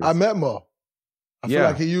surgeries. I met Mo. I feel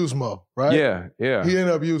like he used Mo, right? Yeah. He ended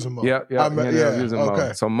up using Mo. Yep. He ended up using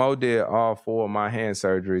Mo. So Mo did all 4 of my hand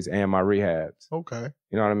surgeries and my rehabs. Okay.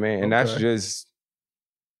 You know what I mean? And that's just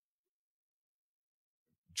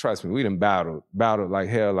trust me, we done battled like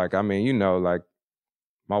hell. Like, I mean, you know, like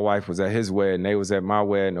my wife was at his wedding, they was at my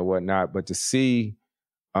wedding or whatnot. But to see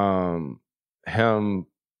him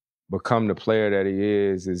become the player that he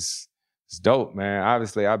is dope, man.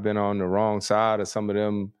 Obviously, I've been on the wrong side of some of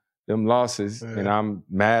them losses, and I'm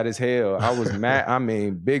mad as hell. I was mad, I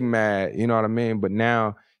mean, big mad, you know what I mean? But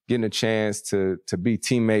now getting a chance to be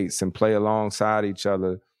teammates and play alongside each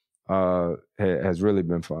other has really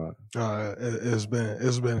been fun. It's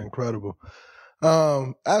been incredible.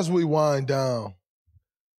 As we wind down,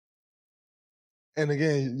 and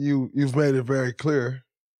again, you've made it very clear,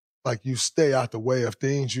 like you stay out the way of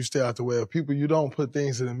things, you stay out the way of people, you don't put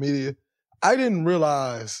things in the media. I didn't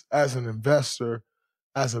realize as an investor,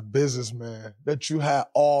 as a businessman, that you had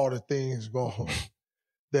all the things going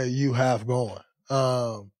that you have going.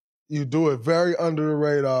 You do it very under the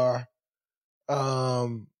radar,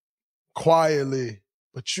 quietly,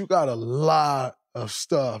 but you got a lot of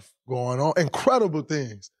stuff going on, incredible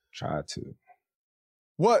things. Try to.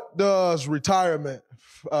 What does retirement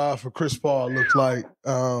for Chris Paul look like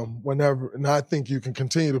whenever, and I think you can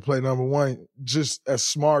continue to play number one, just as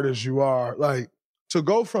smart as you are, like to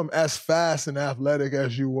go from as fast and athletic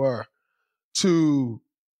as you were to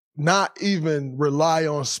not even rely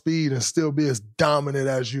on speed and still be as dominant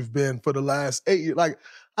as you've been for the last 8 years. Like,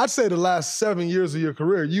 I'd say the last 7 years of your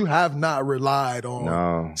career, you have not relied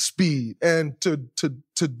on speed. And to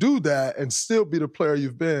do that and still be the player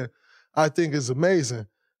you've been, I think is amazing.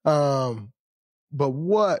 But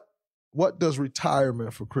what does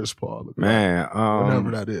retirement for Chris Paul look like?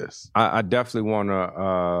 Whenever that is. I definitely want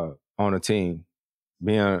to own a team,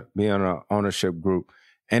 be on an ownership group.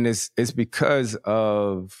 And it's because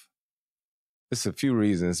of, it's a few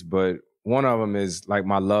reasons, but one of them is like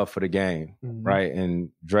my love for the game, right?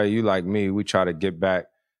 And Dre, you like me, we try to get back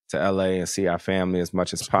to LA and see our family as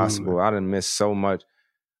much as possible. I done missed so much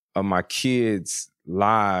of my kids'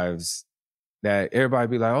 lives that everybody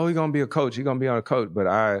be like, oh, you're gonna be a coach, you're gonna be on a coach. But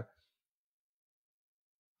I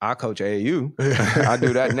coach AAU. I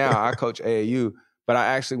do that now. I coach AAU. But I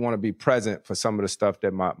actually want to be present for some of the stuff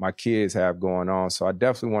that my kids have going on. So I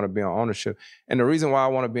definitely want to be on ownership. And the reason why I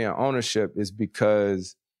want to be on ownership is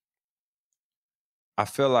because I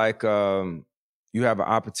feel like you have an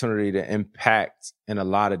opportunity to impact in a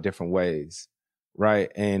lot of different ways, right?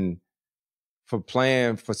 And for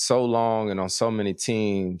playing for so long and on so many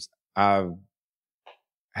teams, I've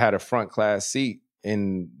had a front class seat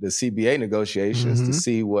in the CBA negotiations to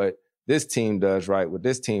see what this team does right, what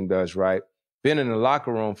this team does right. Been in the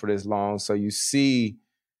locker room for this long, so you see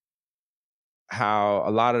how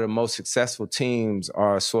a lot of the most successful teams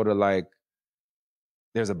are sort of like,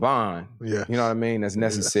 there's a bond, you know what I mean, that's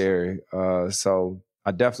necessary. So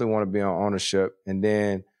I definitely want to be on ownership. And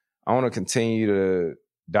then I want to continue to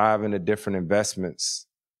dive into different investments,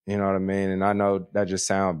 you know what I mean? And I know that just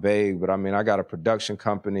sounds vague, but I mean, I got a production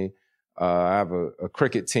company. I have a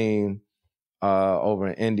cricket team over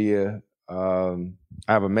in India.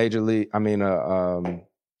 I have a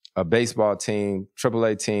a baseball team,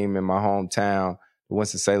 AAA team in my hometown, the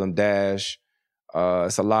Winston-Salem Dash.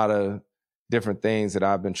 It's a lot of different things that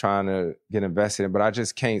I've been trying to get invested in, but I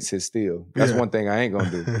just can't sit still. That's one thing I ain't gonna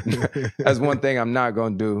do. That's one thing I'm not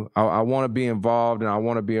gonna do. I want to be involved and I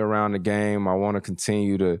want to be around the game. I want to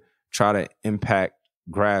continue to try to impact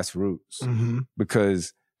grassroots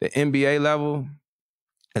because the NBA level,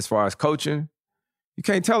 as far as coaching, you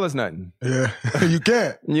can't tell us nothing. Yeah, you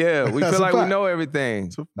can't. Yeah, we feel like we know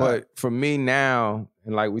everything. But for me now,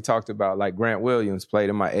 and like we talked about, like Grant Williams played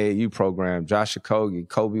in my AAU program, Josh Okogie,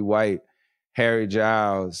 Kobe White, Harry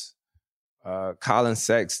Giles, Colin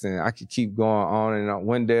Sexton. I could keep going on and on.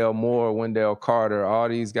 Wendell Moore, Wendell Carter, all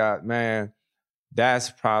these guys, man, that's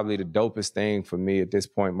probably the dopest thing for me at this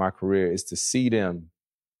point in my career is to see them.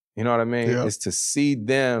 You know what I mean? Yeah. Is to see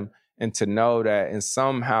them and to know that in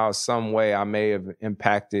somehow, some way, I may have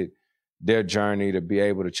impacted their journey to be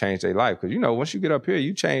able to change their life. Because, you know, once you get up here,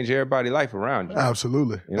 you change everybody's life around you.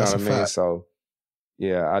 Absolutely. You know That's what I mean? Fact. So,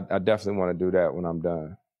 yeah, I definitely want to do that when I'm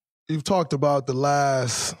done. You've talked about the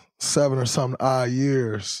last 7 or some odd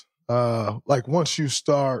years. Like once you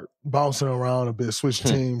start bouncing around a bit, switch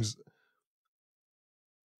teams,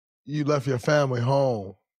 you left your family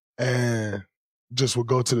home and just would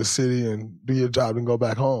go to the city and do your job and go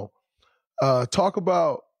back home. Talk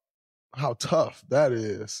about how tough that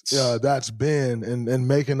is. That's been and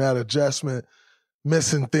making that adjustment,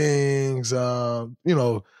 missing things. You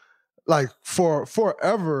know, like for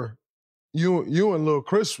forever, you and Lil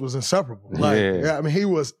Chris was inseparable. Like, I mean, he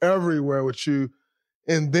was everywhere with you.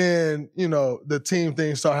 And then, you know, the team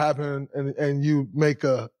things start happening and you make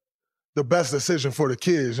the best decision for the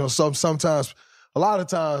kids. You know, sometimes a lot of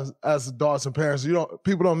times as adults and parents,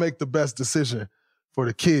 people don't make the best decision for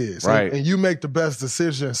the kids. Right. And you make the best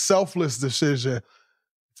decision, selfless decision.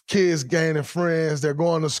 Kids gaining friends, they're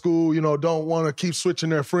going to school, don't want to keep switching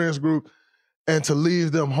their friends group, and to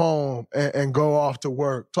leave them home and go off to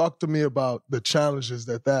work. Talk to me about the challenges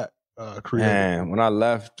that created. Man, when I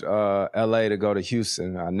left LA to go to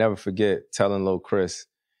Houston, I'll never forget telling little Chris,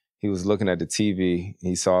 he was looking at the TV,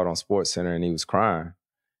 he saw it on SportsCenter and he was crying.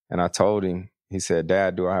 And I told him, he said,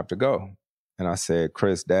 "Dad, do I have to go?" And I said,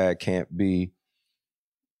 "Chris, Dad can't be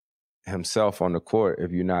himself on the court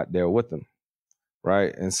if you're not there with him."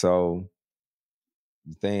 Right? And so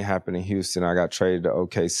the thing happened in Houston. I got traded to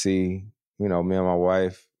OKC. Me and my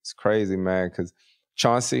wife, it's crazy, man, because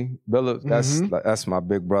Chauncey Billups, that's my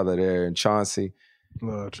big brother there. And Chauncey.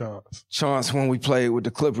 Love Chauncey. Chauncey, when we played with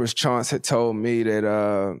the Clippers, Chauncey had told me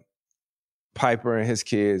that Piper and his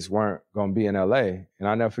kids weren't going to be in LA. And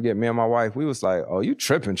I never forget, me and my wife, we was like, "Oh, you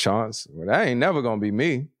tripping, Chauncey. Well, that ain't never going to be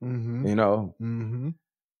me." Mm-hmm.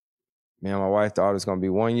 Me and my wife thought it was going to be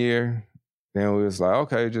 1 year. Then we was like,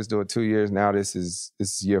 okay, just do it 2 years. Now this is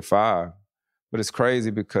year 5. But it's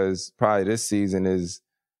crazy because probably this season is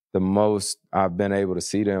the most I've been able to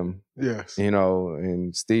see them. Yes.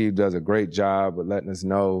 And Steve does a great job of letting us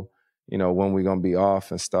know, when we're going to be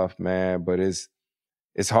off and stuff, man. But it's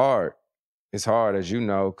hard. It's hard, as you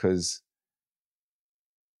know, because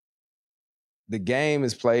the game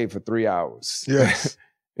is played for 3 hours. Yes.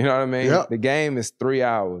 You know what I mean? Yep. The game is 3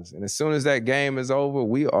 hours. And as soon as that game is over,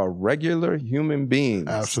 we are regular human beings.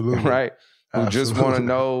 Absolutely. Right? Who just want to Absolutely.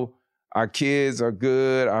 know our kids are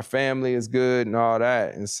good, our family is good, and all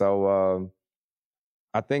that. And so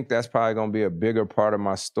I think that's probably going to be a bigger part of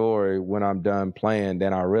my story when I'm done playing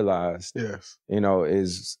than I realized. Yes.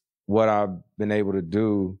 Is what I've been able to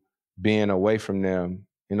do being away from them,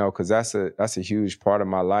 because that's a huge part of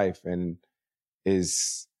my life, and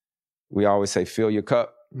we always say, fill your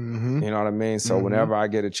cup. Mm-hmm. You know what I mean? So whenever I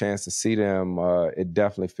get a chance to see them, it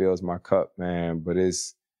definitely fills my cup, man. But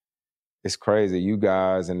it's crazy. You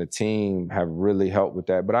guys and the team have really helped with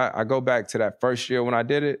that. But I go back to that first year when I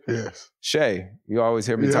did it. Yes. Shea. You always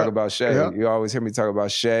hear me talk about Shea. Yeah. You always hear me talk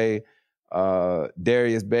about Shea,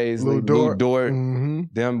 Darius Baisley, Lou Lou Dort. Mm-hmm.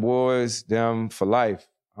 Them boys, them for life.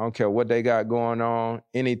 I don't care what they got going on,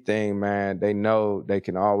 anything, man. They know they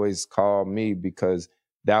can always call me because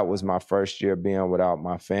that was my first year being without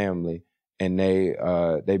my family, and they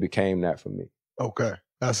became that for me. Okay,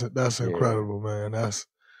 that's incredible, man.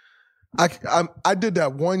 I did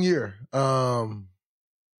that 1 year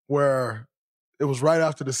where it was right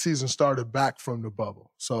after the season started back from the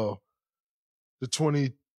bubble. So the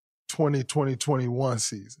 2020-2021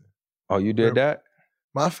 season. Oh, you did that?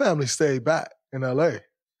 My family stayed back in LA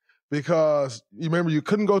because you remember you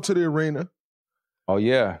couldn't go to the arena. Oh,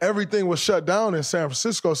 yeah. Everything was shut down in San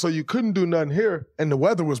Francisco, so you couldn't do nothing here, and the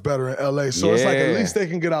weather was better in LA. So it's like at least they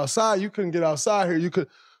can get outside. You couldn't get outside here.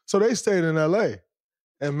 So they stayed in LA.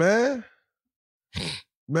 And man,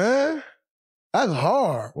 that's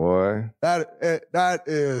hard. Boy. That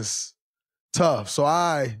is tough. So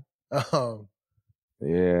I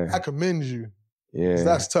commend you. Yeah.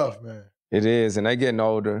 That's tough, man. It is, and they getting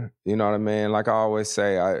older. You know what I mean? Like I always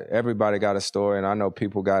say, everybody got a story, and I know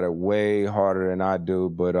people got it way harder than I do,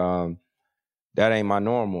 but that ain't my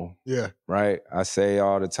normal. Yeah. Right? I say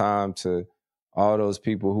all the time to all those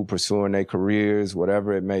people who pursuing their careers,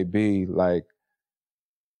 whatever it may be, like,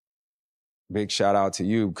 big shout out to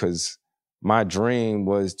you, because my dream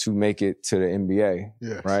was to make it to the NBA.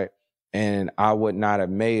 Yes. Right? And I would not have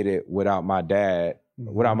made it without my dad.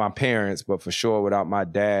 Without my parents, but for sure without my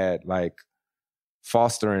dad, like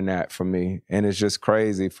fostering that for me. And it's just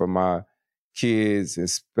crazy for my kids,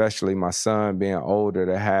 especially my son being older,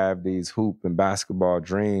 to have these hoop and basketball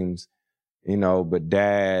dreams, but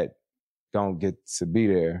dad don't get to be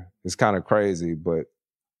there. It's kind of crazy, but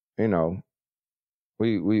we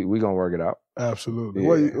gonna work it out. Absolutely.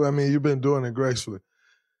 Yeah. Well, you've been doing it gracefully.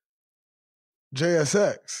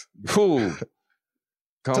 JSX. Cool.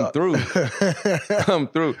 Come through.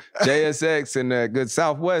 JSX and that good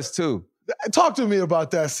Southwest too. Talk to me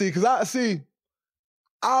about that, because I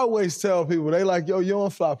always tell people, they like, yo, you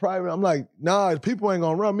don't fly private. I'm like, nah, people ain't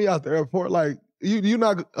gonna run me out the airport. Like, you're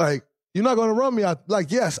not gonna run me out.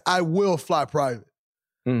 Like, yes, I will fly private.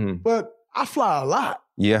 Mm-hmm. But I fly a lot.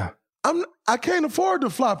 Yeah. I can't afford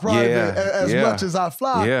to fly private as much as I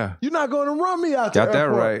fly. Yeah. You're not gonna run me out the airport. Got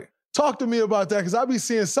that right. Talk to me about that, because I be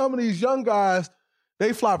seeing some of these young guys,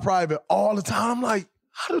 they fly private all the time. I'm like,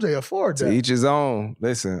 how do they afford that? To each his own.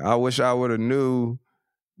 Listen, I wish I would have knew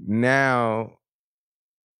now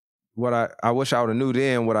I wish I would have knew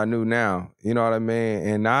then what I knew now. You know what I mean?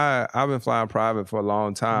 And I've been flying private for a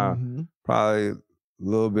long time, probably a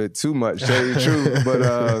little bit too much, to tell you the truth.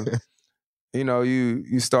 But you know,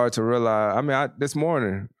 you start to realize. I mean, this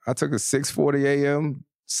morning I took a 6:40 a.m.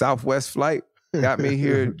 Southwest flight, got me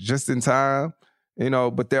here just in time. You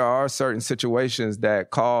know, but there are certain situations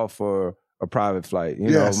that call for a private flight. You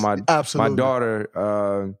know, my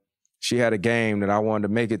daughter, she had a game that I wanted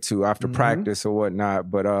to make it to after practice or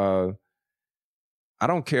whatnot. But I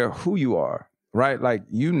don't care who you are, right? Like,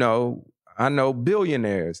 you know, I know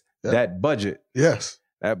billionaires, that budget. Yes.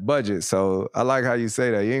 That budget. So I like how you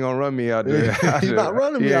say that. You ain't gonna run me out there. You're not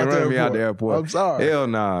running me out the airport. I'm sorry. Hell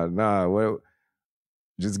nah. Well,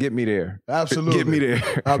 just get me there. Absolutely. Get me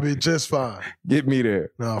there. I'll be just fine. Get me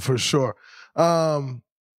there. No, for sure.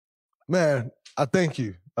 Man, I thank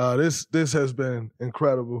you. This has been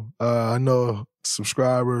incredible. I know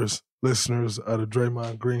subscribers, listeners of the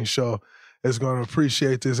Draymond Green Show is going to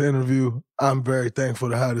appreciate this interview. I'm very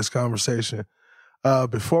thankful to have this conversation.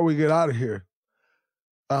 Before we get out of here,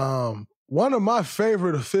 one of my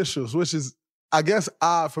favorite officials, which is, I guess,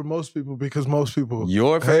 odd for most people because most people...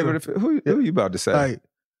 Your favorite? Who you about to say? Like,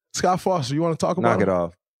 Scott Foster, you want to talk about him? Knock it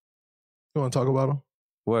off. You want to talk about him?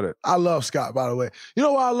 What? I love Scott, by the way. You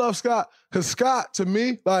know why I love Scott? Because Scott, to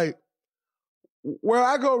me, like, where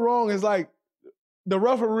I go wrong is, like, the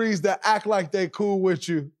referees that act like they cool with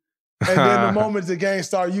you, and then the moment the game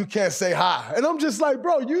starts, you can't say hi. And I'm just like,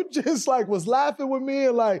 bro, you just, like, was laughing with me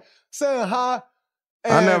and, like, saying hi.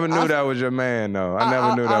 And I never knew that was your man, though. I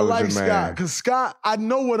never knew that was your man. Scott, because Scott, I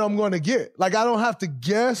know what I'm going to get. Like, I don't have to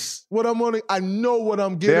guess what I'm going to. I know what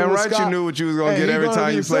I'm getting. Damn with right Scott. You knew what you was going to get every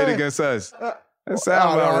time you played against us. That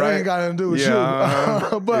sounds about right. That ain't got nothing to do with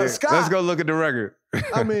you. But Scott. Let's go look at the record.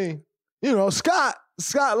 I mean, you know, Scott,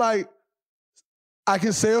 like, I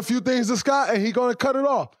can say a few things to Scott and he going to cut it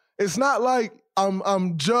off. It's not like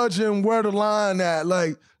I'm judging where the line at.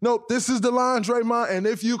 Like, nope, this is the line, Draymond, and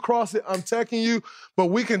if you cross it, I'm teching you. But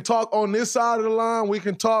we can talk on this side of the line. We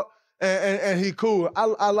can talk, and he cool.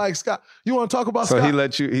 I like Scott. You want to talk about Scott? So he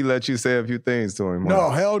let you say a few things to him. No,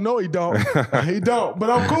 hell no, he don't. He don't. But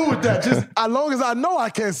I'm cool with that. Just as long as I know I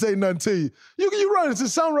can't say nothing to you. You run into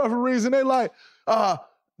some referees and they like,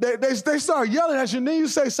 they start yelling at you, and then you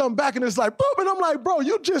say something back, and it's like, boom, and I'm like, bro,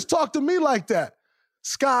 you just talked to me like that.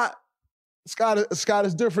 Scott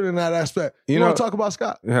is different in that aspect. You want to talk about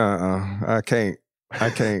Scott? I can't.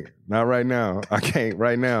 Not right now. I can't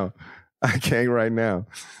right now.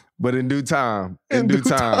 But in due time, we'll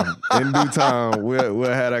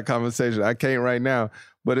have that conversation. I can't right now.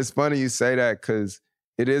 But it's funny you say that because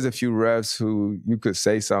it is a few refs who you could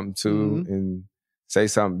say something to and say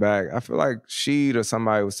something back. I feel like Sheed or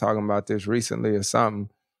somebody was talking about this recently or something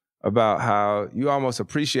about how you almost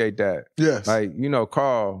appreciate that. Yes. Like, you know,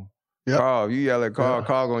 Carl, you yell at Carl,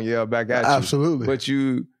 Carl gonna yell back at you. Absolutely. But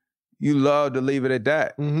you love to leave it at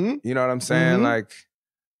that. Mm-hmm. You know what I'm saying? Like,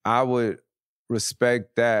 I would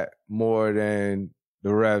respect that more than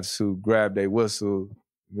the refs who grab their whistle.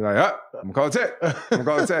 Be like, I'm gonna call tech.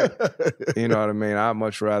 You know what I mean? I'd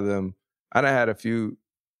much rather them. I done had a few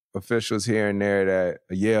officials here and there that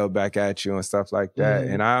yell back at you and stuff like that.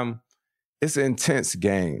 And it's an intense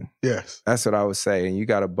game. Yes. That's what I would say. And you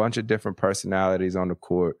got a bunch of different personalities on the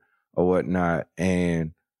court or whatnot.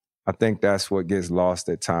 And I think that's what gets lost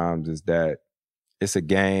at times is that it's a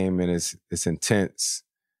game and it's intense.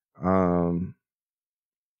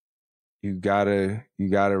 You gotta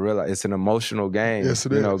realize it's an emotional game. Yes,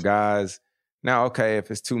 it is. You know, guys. Now, okay, if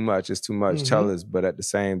it's too much, it's too much. Tell us. But at the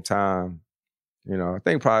same time, you know, I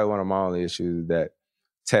think probably one of my only issues is that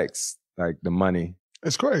text, like the money.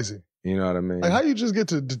 It's crazy. You know what I mean? Like, how you just get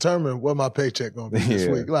to determine what my paycheck gonna be this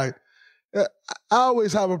week? Like, I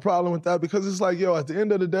always have a problem with that because it's like, yo, at the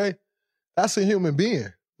end of the day, that's a human being.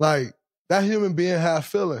 Like, that human being have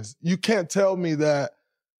feelings. You can't tell me that,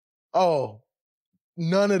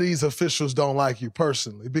 none of these officials don't like you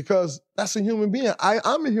personally because that's a human being.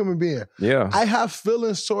 I'm a human being. Yeah. I have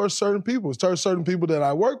feelings towards certain people that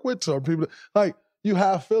I work with, certain people. Like, you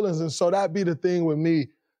have feelings. And so that be the thing with me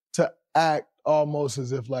to act almost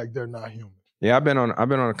as if like they're not human. Yeah, I've been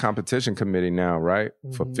on a competition committee now, right?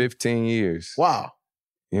 For 15 years. Wow.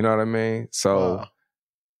 You know what I mean? So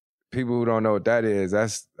people who don't know what that is,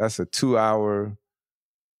 that's a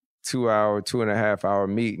 2.5 hour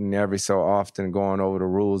meeting every so often going over the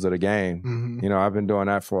rules of the game. You know, I've been doing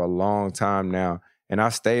that for a long time now. And I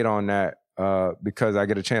stayed on that because I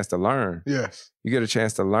get a chance to learn. Yes. You get a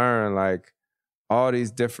chance to learn, like, all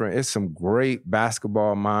these different, it's some great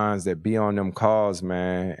basketball minds that be on them calls,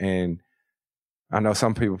 man. And I know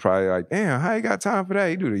some people probably like, damn, how you got time for that?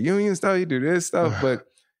 You do the union stuff, you do this stuff. But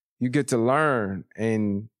you get to learn.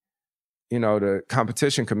 And, you know, the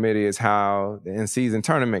competition committee is how the in-season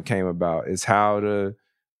tournament came about. It's how the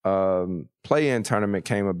play-in tournament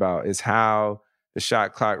came about. It's how the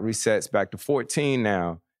shot clock resets back to 14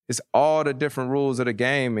 now. It's all the different rules of the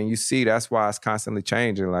game, and you see that's why it's constantly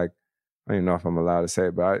changing. Like, I don't even know if I'm allowed to say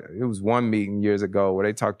it, but it was one meeting years ago where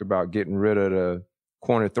they talked about getting rid of the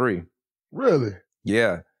corner three. Really?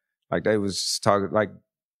 Yeah. Like they was just talking, like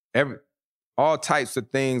all types of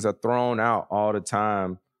things are thrown out all the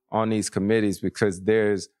time on these committees because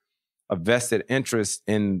there's a vested interest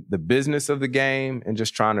in the business of the game and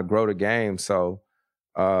just trying to grow the game. So,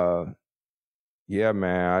 yeah,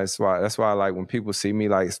 man, that's why like when people see me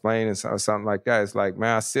like explaining something like that, it's like,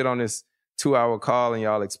 man, I sit on this 2-hour call and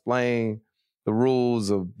y'all explain the rules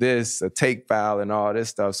of this, a take foul and all this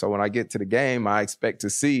stuff. So when I get to the game, I expect to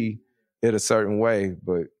see it a certain way.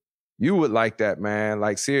 But you would like that, man.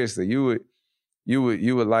 Like seriously, you would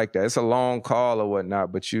like that. It's a long call or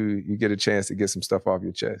whatnot, but you get a chance to get some stuff off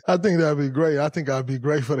your chest. I think that'd be great. I think I'd be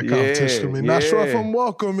great for the competition. Not sure if I'm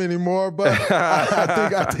welcome anymore, but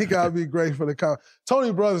I think I'd be great for the competition.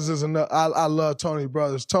 Tony Brothers is enough. I love Tony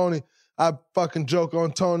Brothers. Tony, I fucking joke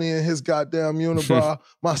on Tony and his goddamn unibrow.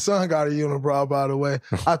 My son got a unibrow, by the way.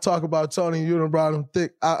 I talk about Tony unibrow, them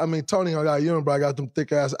thick. Tony got a unibrow, got them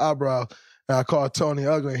thick ass eyebrows, and I call Tony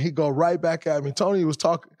ugly. And he go right back at me. Tony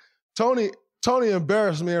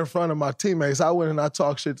embarrassed me in front of my teammates. I went and I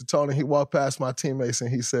talked shit to Tony. He walked past my teammates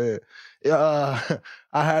and he said, that's when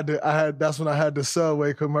I had the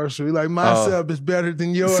Subway commercial. He like, my sub is better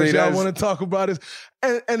than yours. Y'all want to talk about it?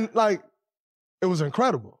 And like, it was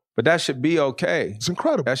incredible. But that should be okay. It's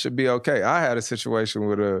incredible. That should be okay. I had a situation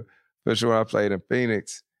with especially when I played in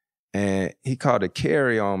Phoenix, and he called a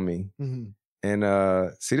carry on me. Mm-hmm.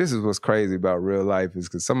 And see, this is what's crazy about real life is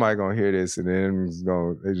because somebody gonna hear this and then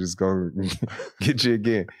they just gonna get you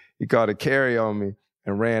again. He called a carry on me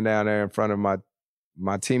and ran down there in front of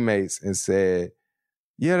my teammates and said,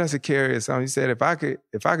 "Yeah, that's a carry or something." He said, "If I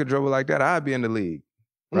could dribble like that, I'd be in the league."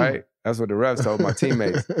 Right? That's what the refs told my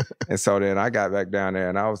teammates. And so then I got back down there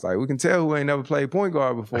and I was like, "We can tell who ain't never played point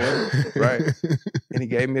guard before," right? And he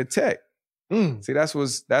gave me a tech. See, that's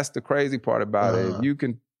the crazy part about it. If you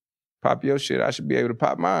can pop your shit, I should be able to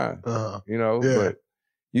pop mine. You know, but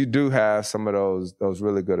you do have some of those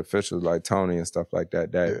really good officials like Tony and stuff like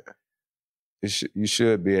that. You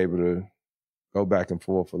should be able to go back and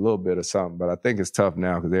forth a little bit or something. But I think it's tough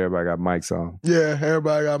now because everybody got mics on. Yeah,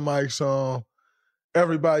 everybody got mics on.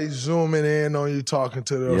 Everybody's zooming in on you talking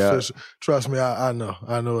to the official. Trust me, I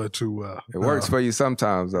know it too well. It works for you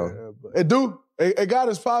sometimes though. It do. It got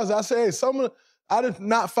its positive. I say, hey, I did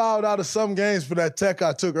not fouled out of some games for that tech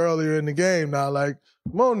I took earlier in the game. Now, like,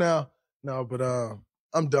 come on now. No, but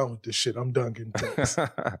I'm done with this shit. I'm done getting techs. I'm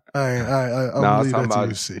leave that to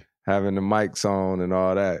you see. Having the mics on and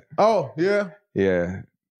all that. Oh, yeah? Yeah.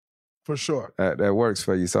 For sure. That works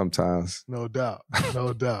for you sometimes. No doubt.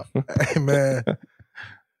 No doubt. Hey, man.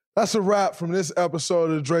 That's a wrap from this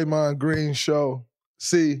episode of the Draymond Green Show.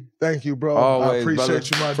 C, thank you, bro. Always, I appreciate brother.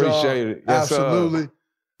 You, my appreciate dog. It. Yes, absolutely.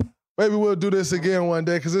 Maybe we'll do this again one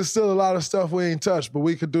day because there's still a lot of stuff we ain't touched, but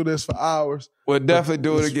we could do this for hours. We'll definitely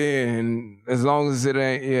do it again, as long as it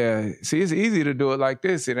ain't, See, it's easy to do it like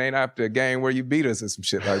this. It ain't after a game where you beat us or some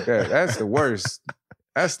shit like that. That's the worst.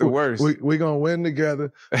 That's the worst. We're going to win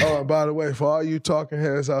together. Oh, and by the way, for all you talking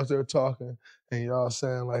heads out there talking and y'all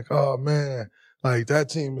saying like, oh, man, like that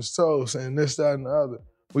team is toast and this, that, and the other,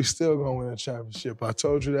 we still going to win a championship. I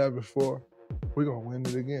told you that before. We're going to win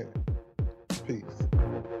it again. Peace.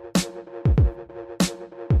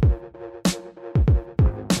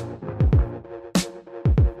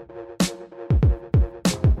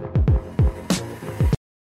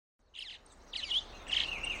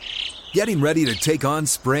 Getting ready to take on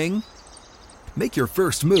spring? Make your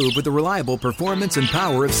first move with the reliable performance and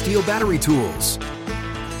power of Steel battery tools.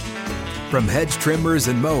 From hedge trimmers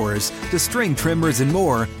and mowers to string trimmers and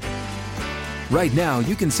more, right now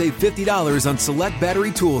you can save $50 on select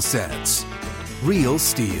battery tool sets. Real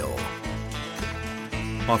Steel.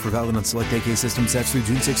 Offer valid on select AK system sets through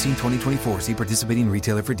June 16, 2024. See participating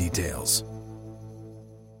retailer for details.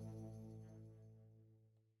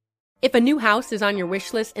 If a new house is on your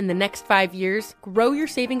wish list in the next 5 years, grow your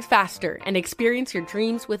savings faster and experience your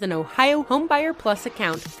dreams with an Ohio Homebuyer Plus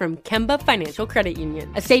account from Kemba Financial Credit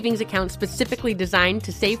Union. A savings account specifically designed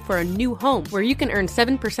to save for a new home where you can earn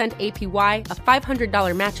 7% APY, a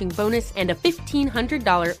 $500 matching bonus, and a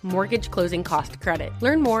 $1,500 mortgage closing cost credit.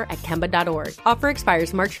 Learn more at Kemba.org. Offer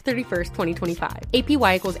expires March 31st, 2025.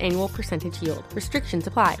 APY equals annual percentage yield. Restrictions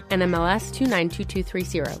apply. NMLS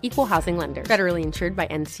 292230. Equal housing lender. Federally insured by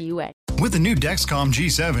NCUA. With the new Dexcom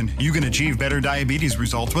G7, you can achieve better diabetes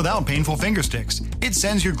results without painful finger sticks. It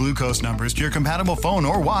sends your glucose numbers to your compatible phone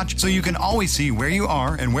or watch so you can always see where you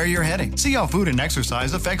are and where you're heading. See how food and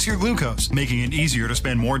exercise affects your glucose, making it easier to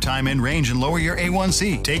spend more time in range and lower your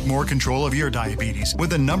A1C. Take more control of your diabetes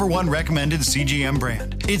with the #1 recommended CGM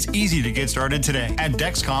brand. It's easy to get started today at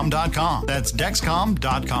Dexcom.com. That's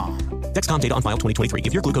Dexcom.com. Dexcom data on file 2023.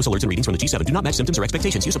 If your glucose alerts and readings from the G7 do not match symptoms or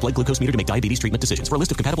expectations, use a blood glucose meter to make diabetes treatment decisions. For a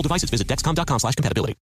list of compatible devices, visit Dexcom.com/compatibility.